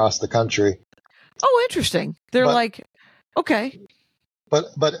names across the country. Oh, interesting. They're okay.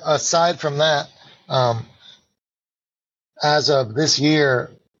 But aside from that, as of this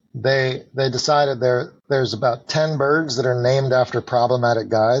year, they decided there's about 10 birds that are named after problematic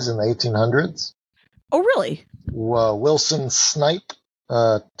guys in the 1800s. Oh, really? Wilson snipe,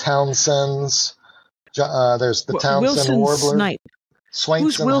 Townsend's. There's the Townsend Wilson warbler. Snipe.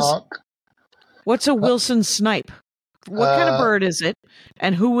 Swainson hawk. What's a Wilson snipe? What kind of bird is it?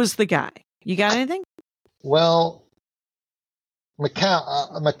 And who was the guy? You got anything? Well,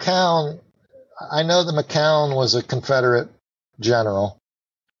 McCown. I know that McCown was a Confederate general.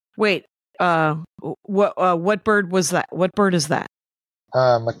 Wait, what bird was that? What bird is that?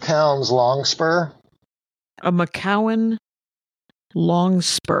 McCown's longspur. A McCowan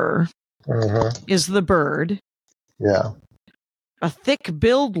longspur is the bird. Yeah. a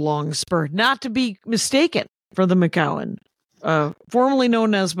thick-billed longspur, not to be mistaken for the McCowan. Formerly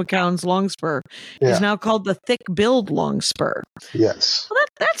known as McCowan's longspur, is now called the thick-billed longspur. Yes. Well,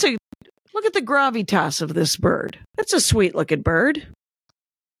 that's a look at the gravitas of this bird. That's a sweet-looking bird.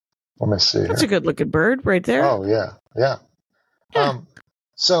 Let me see. That's a good-looking bird right there. Oh yeah.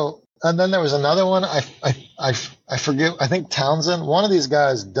 So, and then there was another one. I forget. I think Townsend. One of these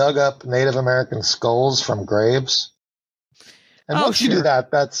guys dug up Native American skulls from graves. And once you do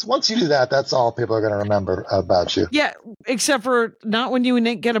that, that's all people are going to remember about you. Yeah, except for not when you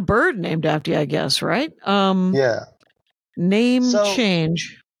get a bird named after you, I guess, right? Name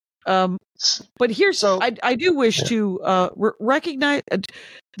change. But here's I do wish to recognize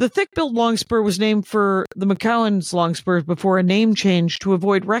the thick-billed longspur was named for the McCowan's longspurs before a name change to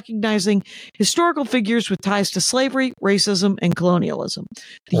avoid recognizing historical figures with ties to slavery, racism, and colonialism.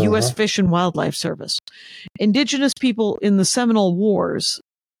 The U.S. Fish and Wildlife Service, indigenous people in the Seminole Wars,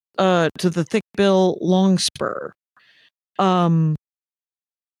 to the thick-bill longspur. The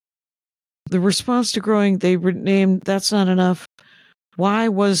response to growing, they renamed. That's not enough. Why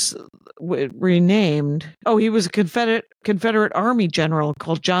was renamed? Oh, he was a Confederate Army general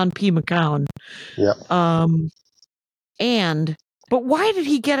called John P. McCowan. Yeah. But why did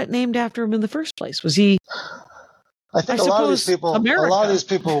he get it named after him in the first place? Was he? I think a lot of these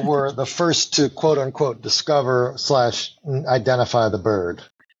people were the first to quote unquote discover / identify the bird.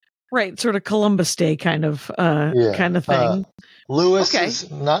 Right, sort of Columbus Day kind of thing. Lewis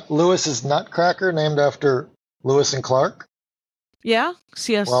is Nutcracker, named after Lewis and Clark. Yeah,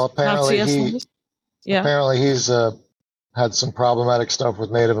 C.S. Well, apparently he's had some problematic stuff with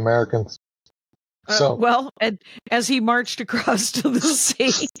Native Americans. And as he marched across to the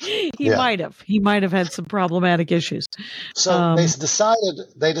sea, he might have had some problematic issues. So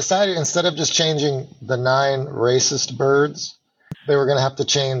they decided instead of just changing the 9 racist birds, they were going to have to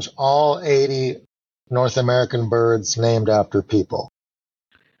change all 80 North American birds named after people.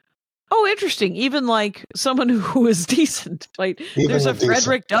 Oh, interesting. Even like someone who is decent. Like there's a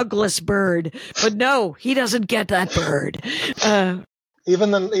Frederick Douglass bird, but no, he doesn't get that bird.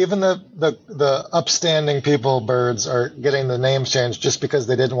 Even the upstanding people birds are getting the names changed just because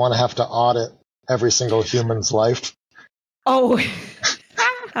they didn't want to have to audit every single human's life. Oh,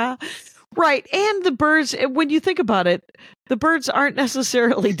 right. And the birds, when you think about it, the birds aren't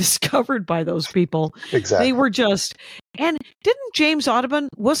necessarily discovered by those people. Exactly. They were just, and didn't James Audubon,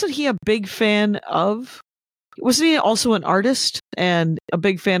 wasn't he a big fan of, wasn't he also an artist and a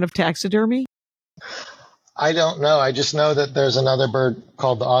big fan of taxidermy? I don't know. I just know that there's another bird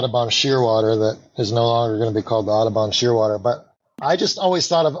called the Audubon shearwater that is no longer going to be called the Audubon shearwater. But I just always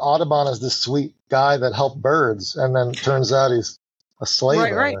thought of Audubon as this sweet guy that helped birds, and then turns out he's a slave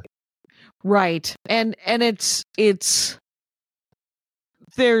owner. Right. And it's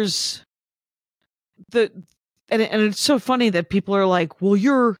there's and it's so funny that people are like, well,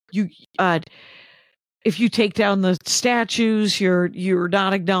 if you take down the statues, you're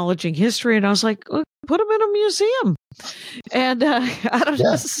not acknowledging history. And I was like, put them in a museum. And I don't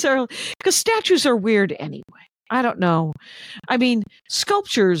necessarily, because statues are weird anyway. I don't know. I mean,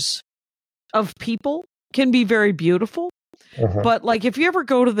 sculptures of people can be very beautiful. But like if you ever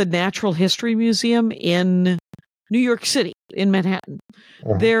go to the Natural History Museum in New York City, in Manhattan,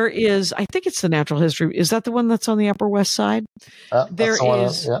 there is, I think it's the Natural History. Is that the one that's on the Upper West Side?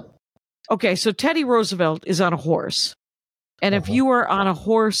 Okay, so Teddy Roosevelt is on a horse. And if you are on a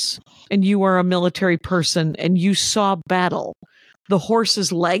horse and you are a military person and you saw battle, the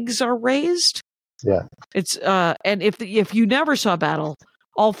horse's legs are raised. Yeah. It's and if you never saw battle,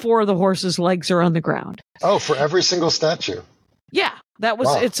 all 4 of the horse's legs are on the ground. Oh, for every single statue. Yeah, that was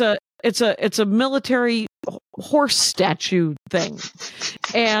it's a military horse statue thing.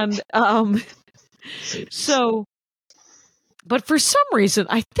 And so, but for some reason,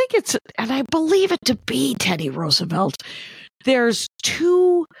 I think it's, and I believe it to be Teddy Roosevelt, there's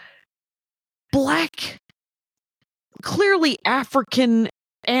 2 black, clearly African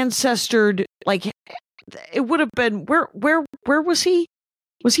ancestored, like it would have been, where was he?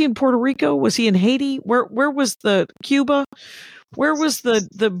 Was he in Puerto Rico? Was he in Haiti? Where was the Cuba? Where was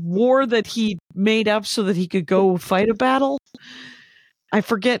the war that he made up so that he could go fight a battle? I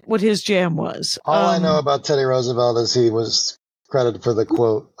forget what his jam was. All I know about Teddy Roosevelt is he was credited for the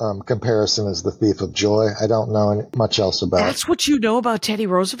quote, comparison is the thief of joy. I don't know much else about it. That's what you know about Teddy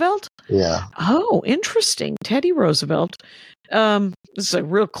Roosevelt? Yeah. Oh, interesting. Teddy Roosevelt. This is a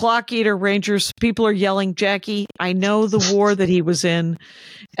real clock eater, Rangers. People are yelling, Jackie, I know the war that he was in.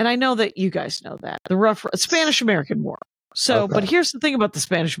 And I know that you guys know that. The Spanish-American War. So, But here's the thing about the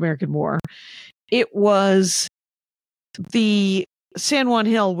Spanish-American War. It was the San Juan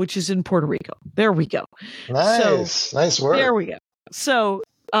Hill, which is in Puerto Rico. There we go. Nice work. There we go. So,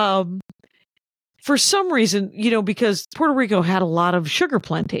 for some reason, because Puerto Rico had a lot of sugar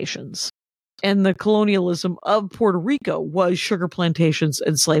plantations, and the colonialism of Puerto Rico was sugar plantations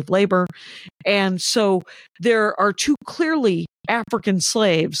and slave labor. And so there are two clearly African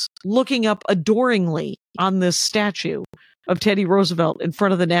slaves looking up adoringly on this statue of Teddy Roosevelt in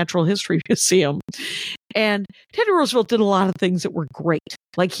front of the Natural History Museum. And Teddy Roosevelt did a lot of things that were great.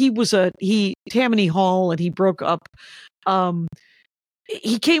 Like Tammany Hall, and he broke up,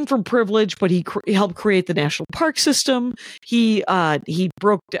 he came from privilege, but he helped create the national park system. He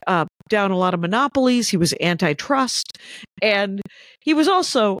broke down a lot of monopolies. He was antitrust, and he was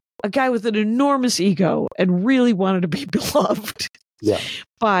also a guy with an enormous ego and really wanted to be beloved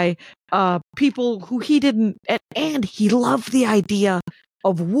by people who he didn't. And he loved the idea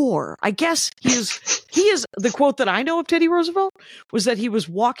of war. I guess he is the quote that I know of Teddy Roosevelt was that he was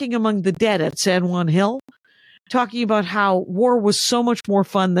walking among the dead at San Juan Hill, talking about how war was so much more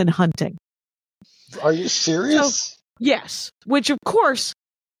fun than hunting. Are you serious? So, yes, which of course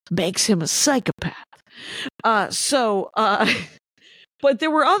makes him a psychopath. But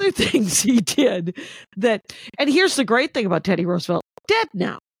there were other things he did and here's the great thing about Teddy Roosevelt, dead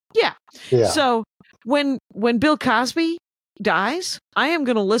now. Yeah. So when Bill Cosby dies, I am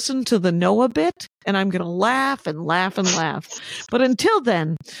going to listen to the Noah bit, and I'm going to laugh and laugh and laugh. But until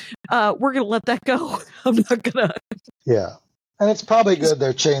then, we're going to let that go. I'm not going to. Yeah. And it's probably good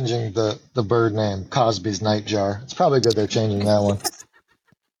they're changing the bird name, Cosby's Nightjar. It's probably good they're changing that one.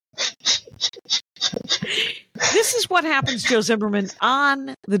 This is what happens, Joe Zimmerman,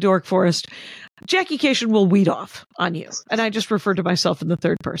 on the Dork Forest. Jackie Cation will weed off on you. And I just refer to myself in the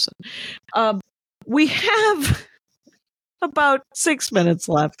third person. We have about 6 minutes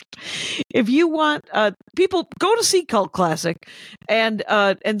left. If you want, people go to see Cult Classic and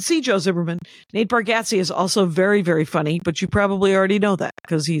see Joe Zimmerman. Nate Bargatze is also very, very funny, but you probably already know that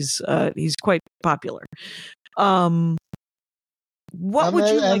because he's quite popular.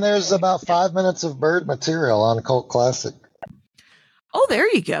 There's about 5 minutes of bird material on Cult Classic. Oh,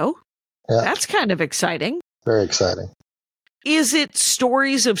 there you go. Yeah. That's kind of exciting. Very exciting. Is it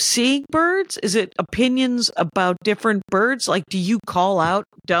stories of seeing birds? Is it opinions about different birds? Like, do you call out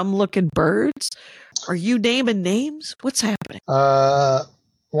dumb-looking birds? Are you naming names? What's happening?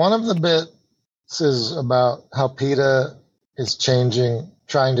 One of the bits is about how PETA is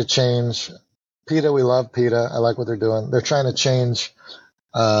trying to change. PETA, we love PETA. I like what they're doing. They're trying to change.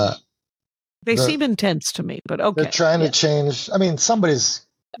 They seem intense to me, but okay. They're trying to change. I mean, somebody's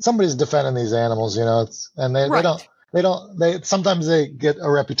defending these animals, and they sometimes they get a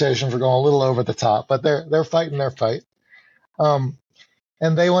reputation for going a little over the top, but they're fighting their fight. And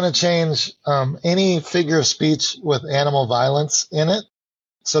they want to change any figure of speech with animal violence in it.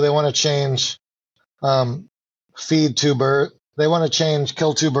 So they want to change feed two birds. They want to change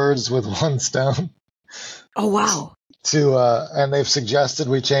kill two birds with one stone. Oh wow. And they've suggested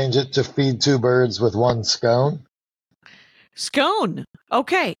we change it to feed two birds with one scone. Scone.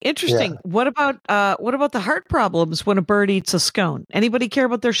 Okay, interesting. Yeah. What about the heart problems when a bird eats a scone? Anybody care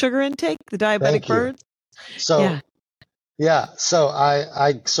about their sugar intake? The diabetic birds? So so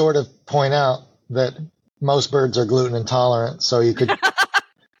I sort of point out that most birds are gluten intolerant, so you could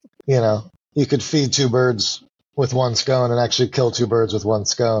you could feed two birds with one scone and actually kill two birds with one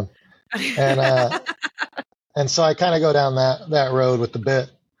scone. And so I kind of go down that road with the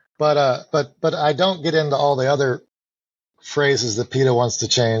bit. But I don't get into all the other phrases that PETA wants to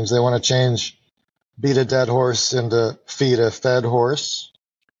change. They want to change beat a dead horse into feed a fed horse.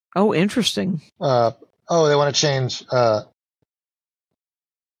 Oh, interesting. They want to change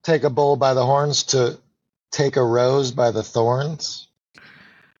take a bull by the horns to take a rose by the thorns.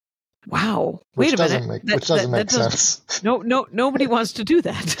 Wow. Wait a minute. Which doesn't make sense. No, nobody wants to do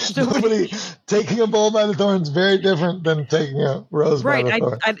that. Nobody taking a bull by the thorns very different than taking a rose by the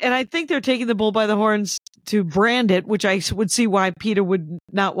thorns. And I think they're taking the bull by the horns to brand it, which I would see why PETA would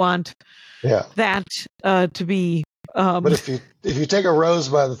not want that to be. But if you take a rose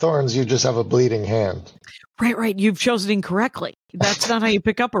by the thorns, you just have a bleeding hand. Right. You've chosen incorrectly. That's not how you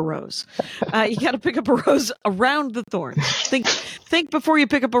pick up a rose. You got to pick up a rose around the thorns. Think before you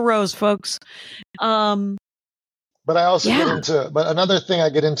pick up a rose, folks. But I also get into. But another thing I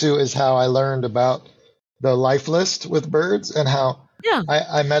get into is how I learned about the life list with birds and how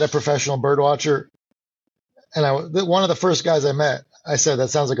I met a professional bird watcher, and one of the first guys I met, I said that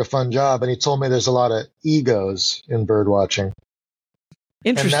sounds like a fun job, and he told me there's a lot of egos in bird watching.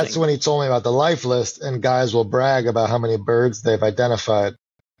 Interesting. And that's when he told me about the life list, and guys will brag about how many birds they've identified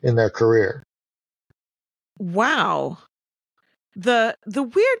in their career. Wow. the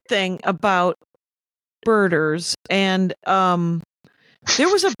weird thing about birders, and there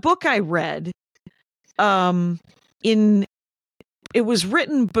was a book I read. It was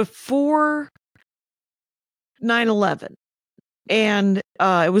written before 9/11, and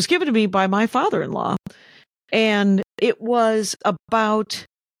it was given to me by my father-in-law, and it was about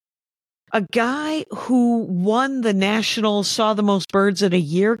a guy who won the national Saw the Most Birds in a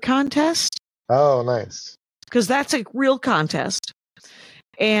Year contest. Oh, nice. Because that's a real contest.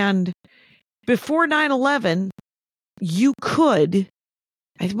 And before 9/11, you could,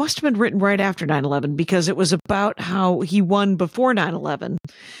 it must have been written right after 9/11 because it was about how he won before 9/11.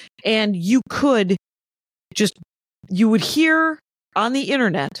 And you would hear on the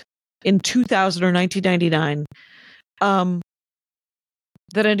internet in 2000 or 1999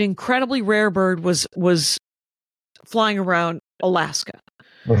 that an incredibly rare bird was flying around Alaska.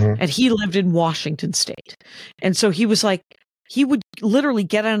 And he lived in Washington State. And so he was like, he would literally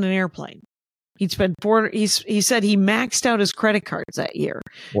get on an airplane. He said he maxed out his credit cards that year.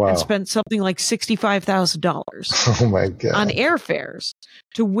 Wow. And spent something like $65,000 oh my God. on airfares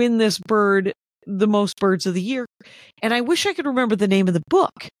to win this bird, the most birds of the year. And I wish I could remember the name of the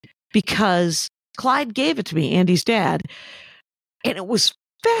book because Clyde gave it to me, Andy's dad. And it was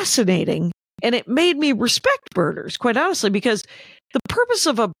fascinating. And it made me respect birders, quite honestly, because the purpose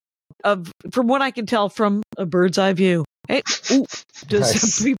of from what I can tell from a bird's eye view. Hey,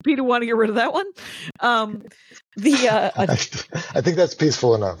 does Peter want to get rid of that one? I think that's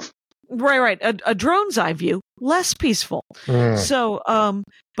peaceful enough. Right. A drone's eye view, less peaceful. So,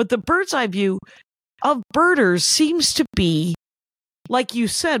 but the bird's eye view of birders seems to be, like you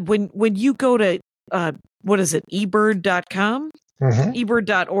said, when you go to, what is it, ebird.com?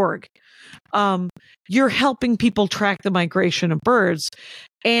 ebird.org. You're helping people track the migration of birds,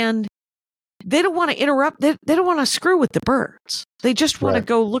 and they don't want to interrupt. They don't want to screw with the birds. They just want to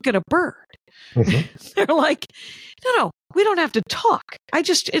go look at a bird. They're like, no, we don't have to talk.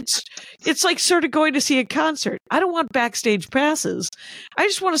 It's like sort of going to see a concert. I don't want backstage passes. I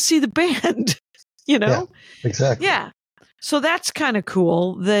just want to see the band, Yeah, exactly. Yeah. So that's kind of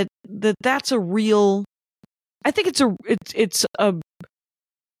cool that's a real, I think it's a,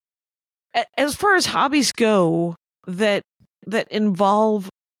 as far as hobbies go that involve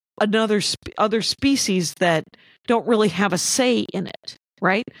other species that don't really have a say in it,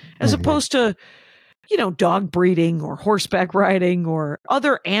 right? As opposed to, dog breeding or horseback riding or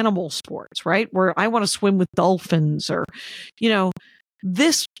other animal sports, right? Where I want to swim with dolphins or,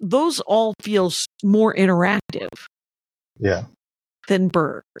 those all feel more interactive. Yeah. Than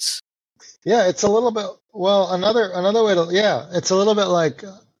birds. Yeah, it's a little bit, another way to, it's a little bit like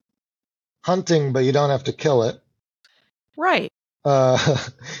hunting, but you don't have to kill it. Right. Right,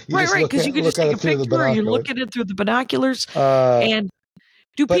 because you can just take a picture or you look at it through the binoculars. And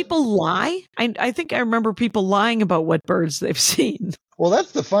do people lie? I think I remember people lying about what birds they've seen. Well,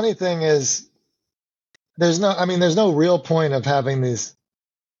 that's the funny thing is there's no real point of having these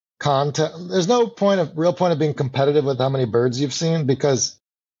there's no real point of being competitive with how many birds you've seen because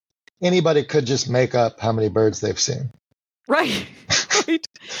anybody could just make up how many birds they've seen. Right.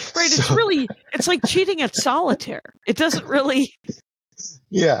 So, it's like cheating at solitaire. It doesn't really.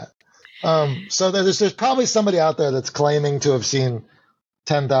 Yeah. So there's probably somebody out there that's claiming to have seen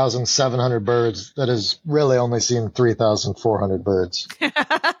 10,700 birds that has really only seen 3,400 birds.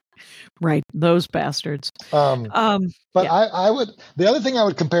 Right. Those bastards. But I would, the other thing I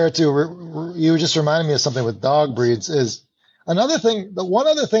would compare it to, you just reminded me of something with dog breeds is the one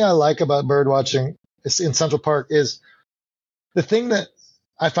other thing I like about bird watching in Central Park is the thing that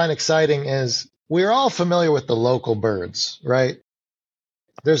I find exciting is we're all familiar with the local birds, right?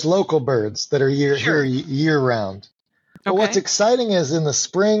 There's local birds that are year round. But what's exciting is in the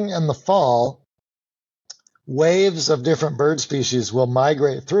spring and the fall, waves of different bird species will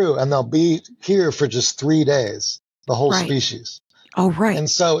migrate through and they'll be here for just 3 days, the whole species. Oh, right. And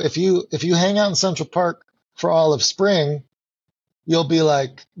so if you hang out in Central Park for all of spring, you'll be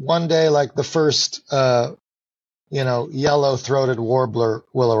like one day, like the first, yellow-throated warbler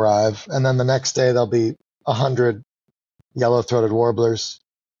will arrive. And then the next day there'll be 100 yellow-throated warblers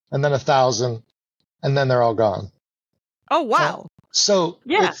and then 1,000 and then they're all gone. Oh, wow. So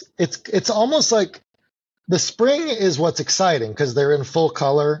it's almost like the spring is what's exciting because they're in full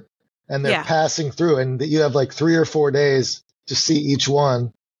color and they're passing through and you have like 3 or 4 days to see each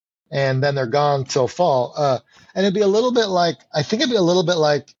one and then they're gone till fall. And it'd be a little bit like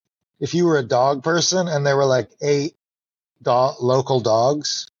if you were a dog person and there were like 8 local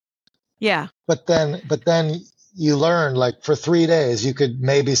dogs. Yeah. But then you learn like for 3 days you could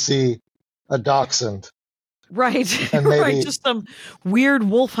maybe see a dachshund Right. And maybe, right. Just some weird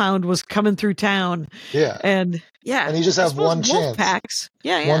wolfhound was coming through town. yeah. And And you just I have suppose one wolf chance. packs.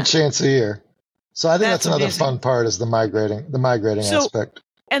 Yeah. One chance a year. So I think that's another amazing. fun part is the migrating aspect.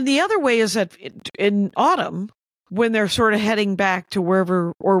 And the other way is that in autumn, when they're sort of heading back to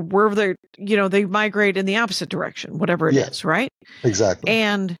wherever they're, they migrate in the opposite direction, whatever it is, right? Exactly.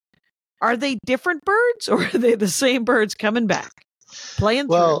 And are they different birds or are they the same birds coming back? Playing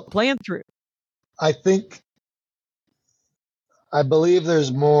through. I believe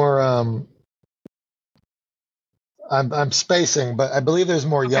there's more, I'm spacing, but I believe there's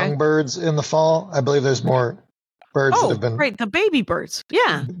more young birds in the fall. I believe there's more birds that have been. Right, the baby birds.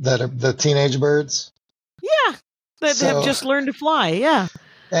 Yeah. That are the teenage birds. Yeah. That have just learned to fly. Yeah.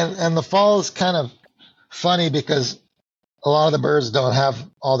 And the fall is kind of funny because a lot of the birds don't have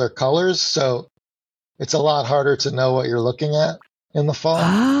all their colors, so it's a lot harder to know what you're looking at in the fall.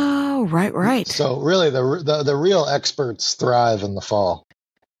 Oh, right. So really, the real experts thrive in the fall.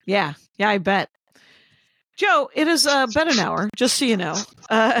 Yeah, I bet. Joe, it has been an hour, just so you know.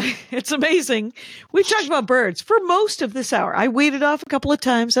 It's amazing. We talked about birds for most of this hour. I weeded off a couple of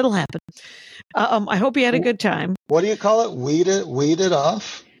times. That'll happen. I hope you had a good time. What do you call it? Weeded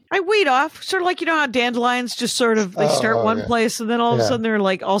off? I weed off, sort of like, how dandelions just sort of, they start one place and then all of a sudden they're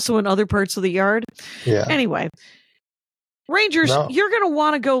like also in other parts of the yard. Yeah. Anyway, Rangers, you're going to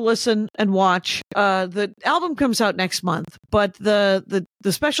want to go listen and watch. The album comes out next month, but the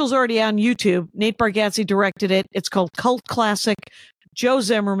special's already on YouTube. Nate Bargatze directed it. It's called Cult Classic. Joe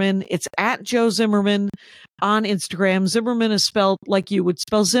Zimmerman. It's at Joe Zimmerman on Instagram. Zimmerman is spelled like you would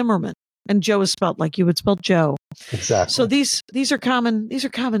spell Zimmerman, and Joe is spelled like you would spell Joe. Exactly. So these are common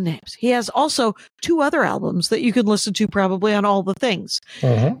names. He has also 2 other albums that you can listen to probably on all the things.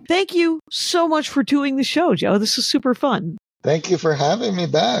 Mm-hmm. Thank you so much for doing the show, Joe. This is super fun. Thank you for having me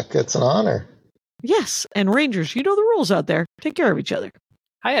back. It's an honor. Yes, and Rangers, you know the rules out there. Take care of each other.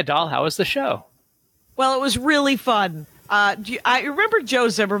 Hiya, doll. How was the show? Well, it was really fun. I remember Joe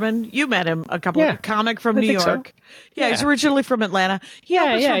Zimmerman. You met him a comic from New York. So. Yeah, he's originally from Atlanta. He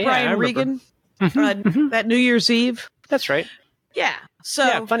helped us for Brian Regan that New Year's Eve. That's right. Yeah.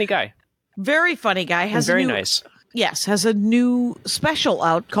 So funny guy. Very funny guy. Nice. Yes, has a new special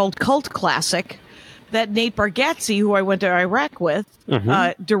out called Cult Classic that Nate Bargatze, who I went to Iraq with,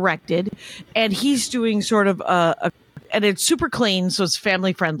 directed, and he's doing sort of and it's super clean, so it's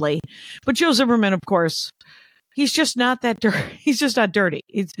family friendly. But Joe Zimmerman, of course. He's just not that dirty. He's just not dirty.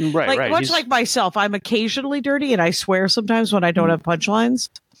 He's much like myself. I'm occasionally dirty, and I swear sometimes when I don't have punchlines.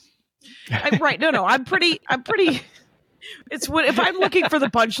 No. I'm pretty. It's when if I'm looking for the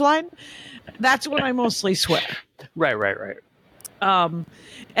punchline, that's when I mostly swear. Right. And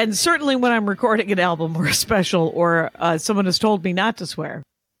certainly when I'm recording an album or a special, or someone has told me not to swear,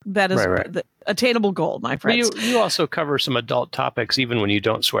 that is the attainable goal, my friends. But you also cover some adult topics, even when you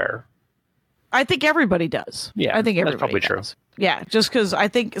don't swear. I think everybody does. Yeah, I think everybody that's probably does. true. Yeah, just because I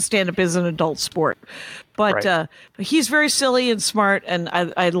think stand-up is an adult sport. But he's very silly and smart, and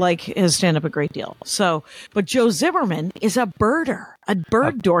I like his stand-up a great deal. So, but Joe Zimmerman is a birder, a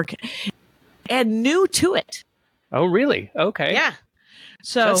bird dork, and new to it. Oh, really? Okay. Yeah.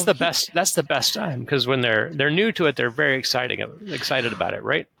 So that's the best. That's the best time, because when they're new to it, they're very excited about it,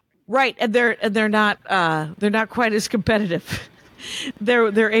 right? Right, and they're not quite as competitive.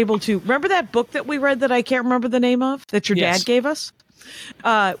 They're able to remember that book that we read that I can't remember the name of that your dad gave us,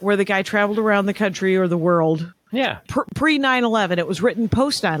 where the guy traveled around the country or the world. Yeah, pre 9/11. It was written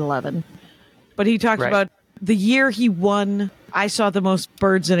post 9/11, but he talked about the year he won. I saw the most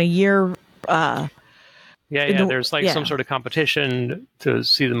birds in a year. There's some sort of competition to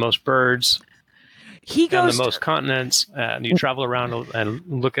see the most birds. He goes on the most continents, and you travel around and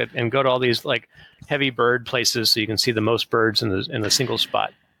look at and go to all these like heavy bird places so you can see the most birds in a single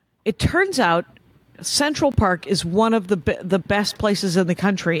spot. It turns out Central Park is one of the best places in the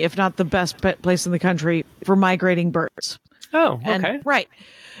country, if not the best place in the country for migrating birds. Oh, okay.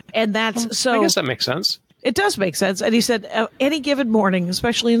 And that's so. I guess that makes sense. It does make sense. And he said, any given morning,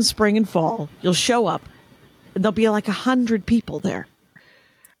 especially in spring and fall, you'll show up, and there'll be like 100 people there.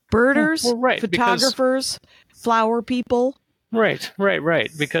 Birders, photographers, flower people. Right.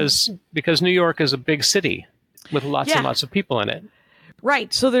 Because New York is a big city with lots and lots of people in it.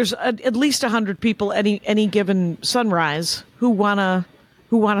 Right. So there's at least 100 people any given sunrise who wanna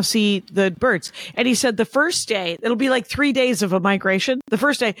see the birds. And he said the first day, it'll be like 3 days of a migration. The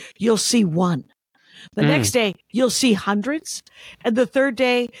first day, you'll see one. The next day, you'll see hundreds. And the third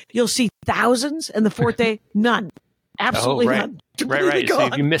day, you'll see thousands. And the fourth day, none. Absolutely none. Right. So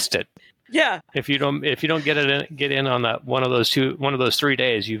if you missed it. Yeah. If you don't get in on one of those 3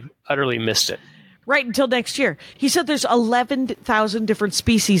 days, you've utterly missed it. Right, until next year. He said there's 11,000 different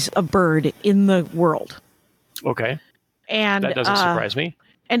species of bird in the world. Okay. And that doesn't surprise me.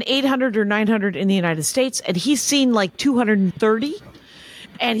 And 800 or 900 in the United States. And he's seen like 230.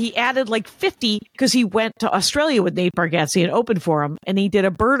 And he added like 50 because he went to Australia with Nate Bargatze and opened for him. And he did a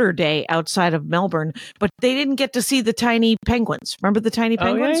birder day outside of Melbourne. But they didn't get to see the tiny penguins. Remember the tiny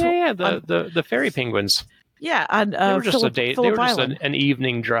penguins? Yeah. The fairy penguins. Yeah. On, they were just Phillip, a day. Phillip They were just Island. an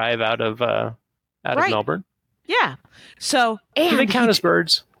evening drive out of Melbourne. Yeah. So, Do and they count as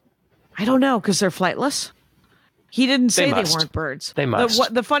birds? I don't know because they're flightless. He didn't say they weren't birds. They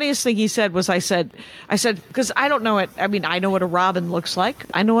must. The funniest thing he said was, I said, because I don't know it. I mean, I know what a robin looks like.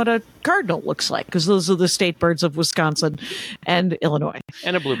 I know what a cardinal looks like because those are the state birds of Wisconsin and Illinois.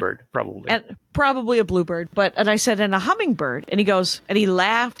 And a bluebird, probably. And probably a bluebird. And I said, and a hummingbird. And he goes, and he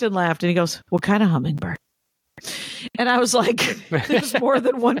laughed and laughed. And he goes, what kind of hummingbird? And I was like, there's more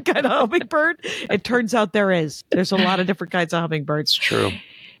than one kind of hummingbird. It turns out there is. There's a lot of different kinds of hummingbirds. It's true.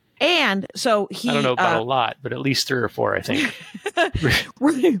 And so I don't know about a lot, but at least 3 or 4, I think.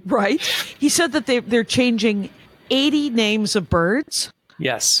 Right. He said that they're changing 80 names of birds.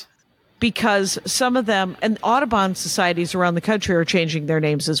 Yes. Because some of them, and Audubon societies around the country are changing their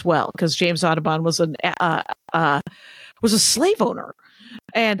names as well. Because James Audubon was a slave owner,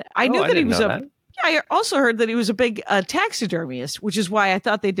 and I knew that he was that. I also heard that he was a big taxidermist, which is why I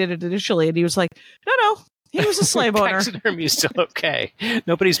thought they did it initially. And he was like, no. He was a slave owner. Taxidermy is still okay.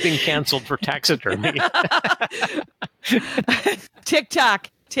 Nobody's being canceled for taxidermy. TikTok.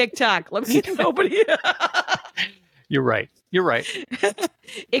 Let me get nobody. You're right.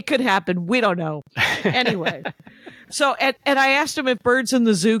 It could happen. We don't know. Anyway. So, and I asked him if birds in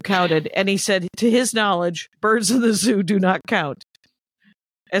the zoo counted. And he said, to his knowledge, birds in the zoo do not count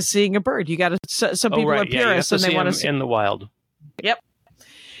as seeing a bird. You got to, some people are purists and they want to see in the wild. Yep.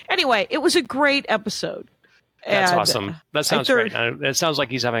 Anyway, it was a great episode. That's awesome. That sounds great. It sounds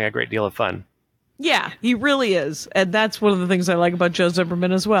like he's having a great deal of fun. Yeah, he really is. And that's one of the things I like about Joe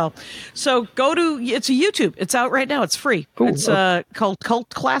Zimmerman as well. So it's a YouTube. It's out right now. It's free. Ooh, it's called Cult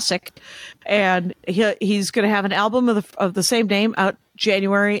Classic. And he's going to have an album of the same name out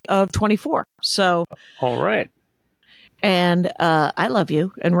January of 24. So. All right. And I love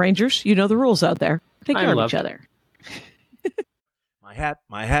you. And Rangers, you know the rules out there. Take care of each other. My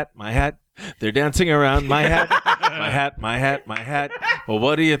hat. They're dancing around my hat. My hat. Well,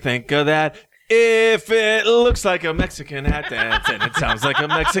 what do you think of that? If it looks like a Mexican hat dance and it sounds like a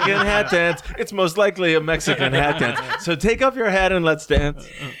Mexican hat dance, it's most likely a Mexican hat dance. So take off your hat and let's dance.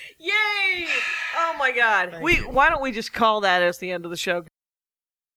 Yay! Oh my God. Why don't we just call that as the end of the show?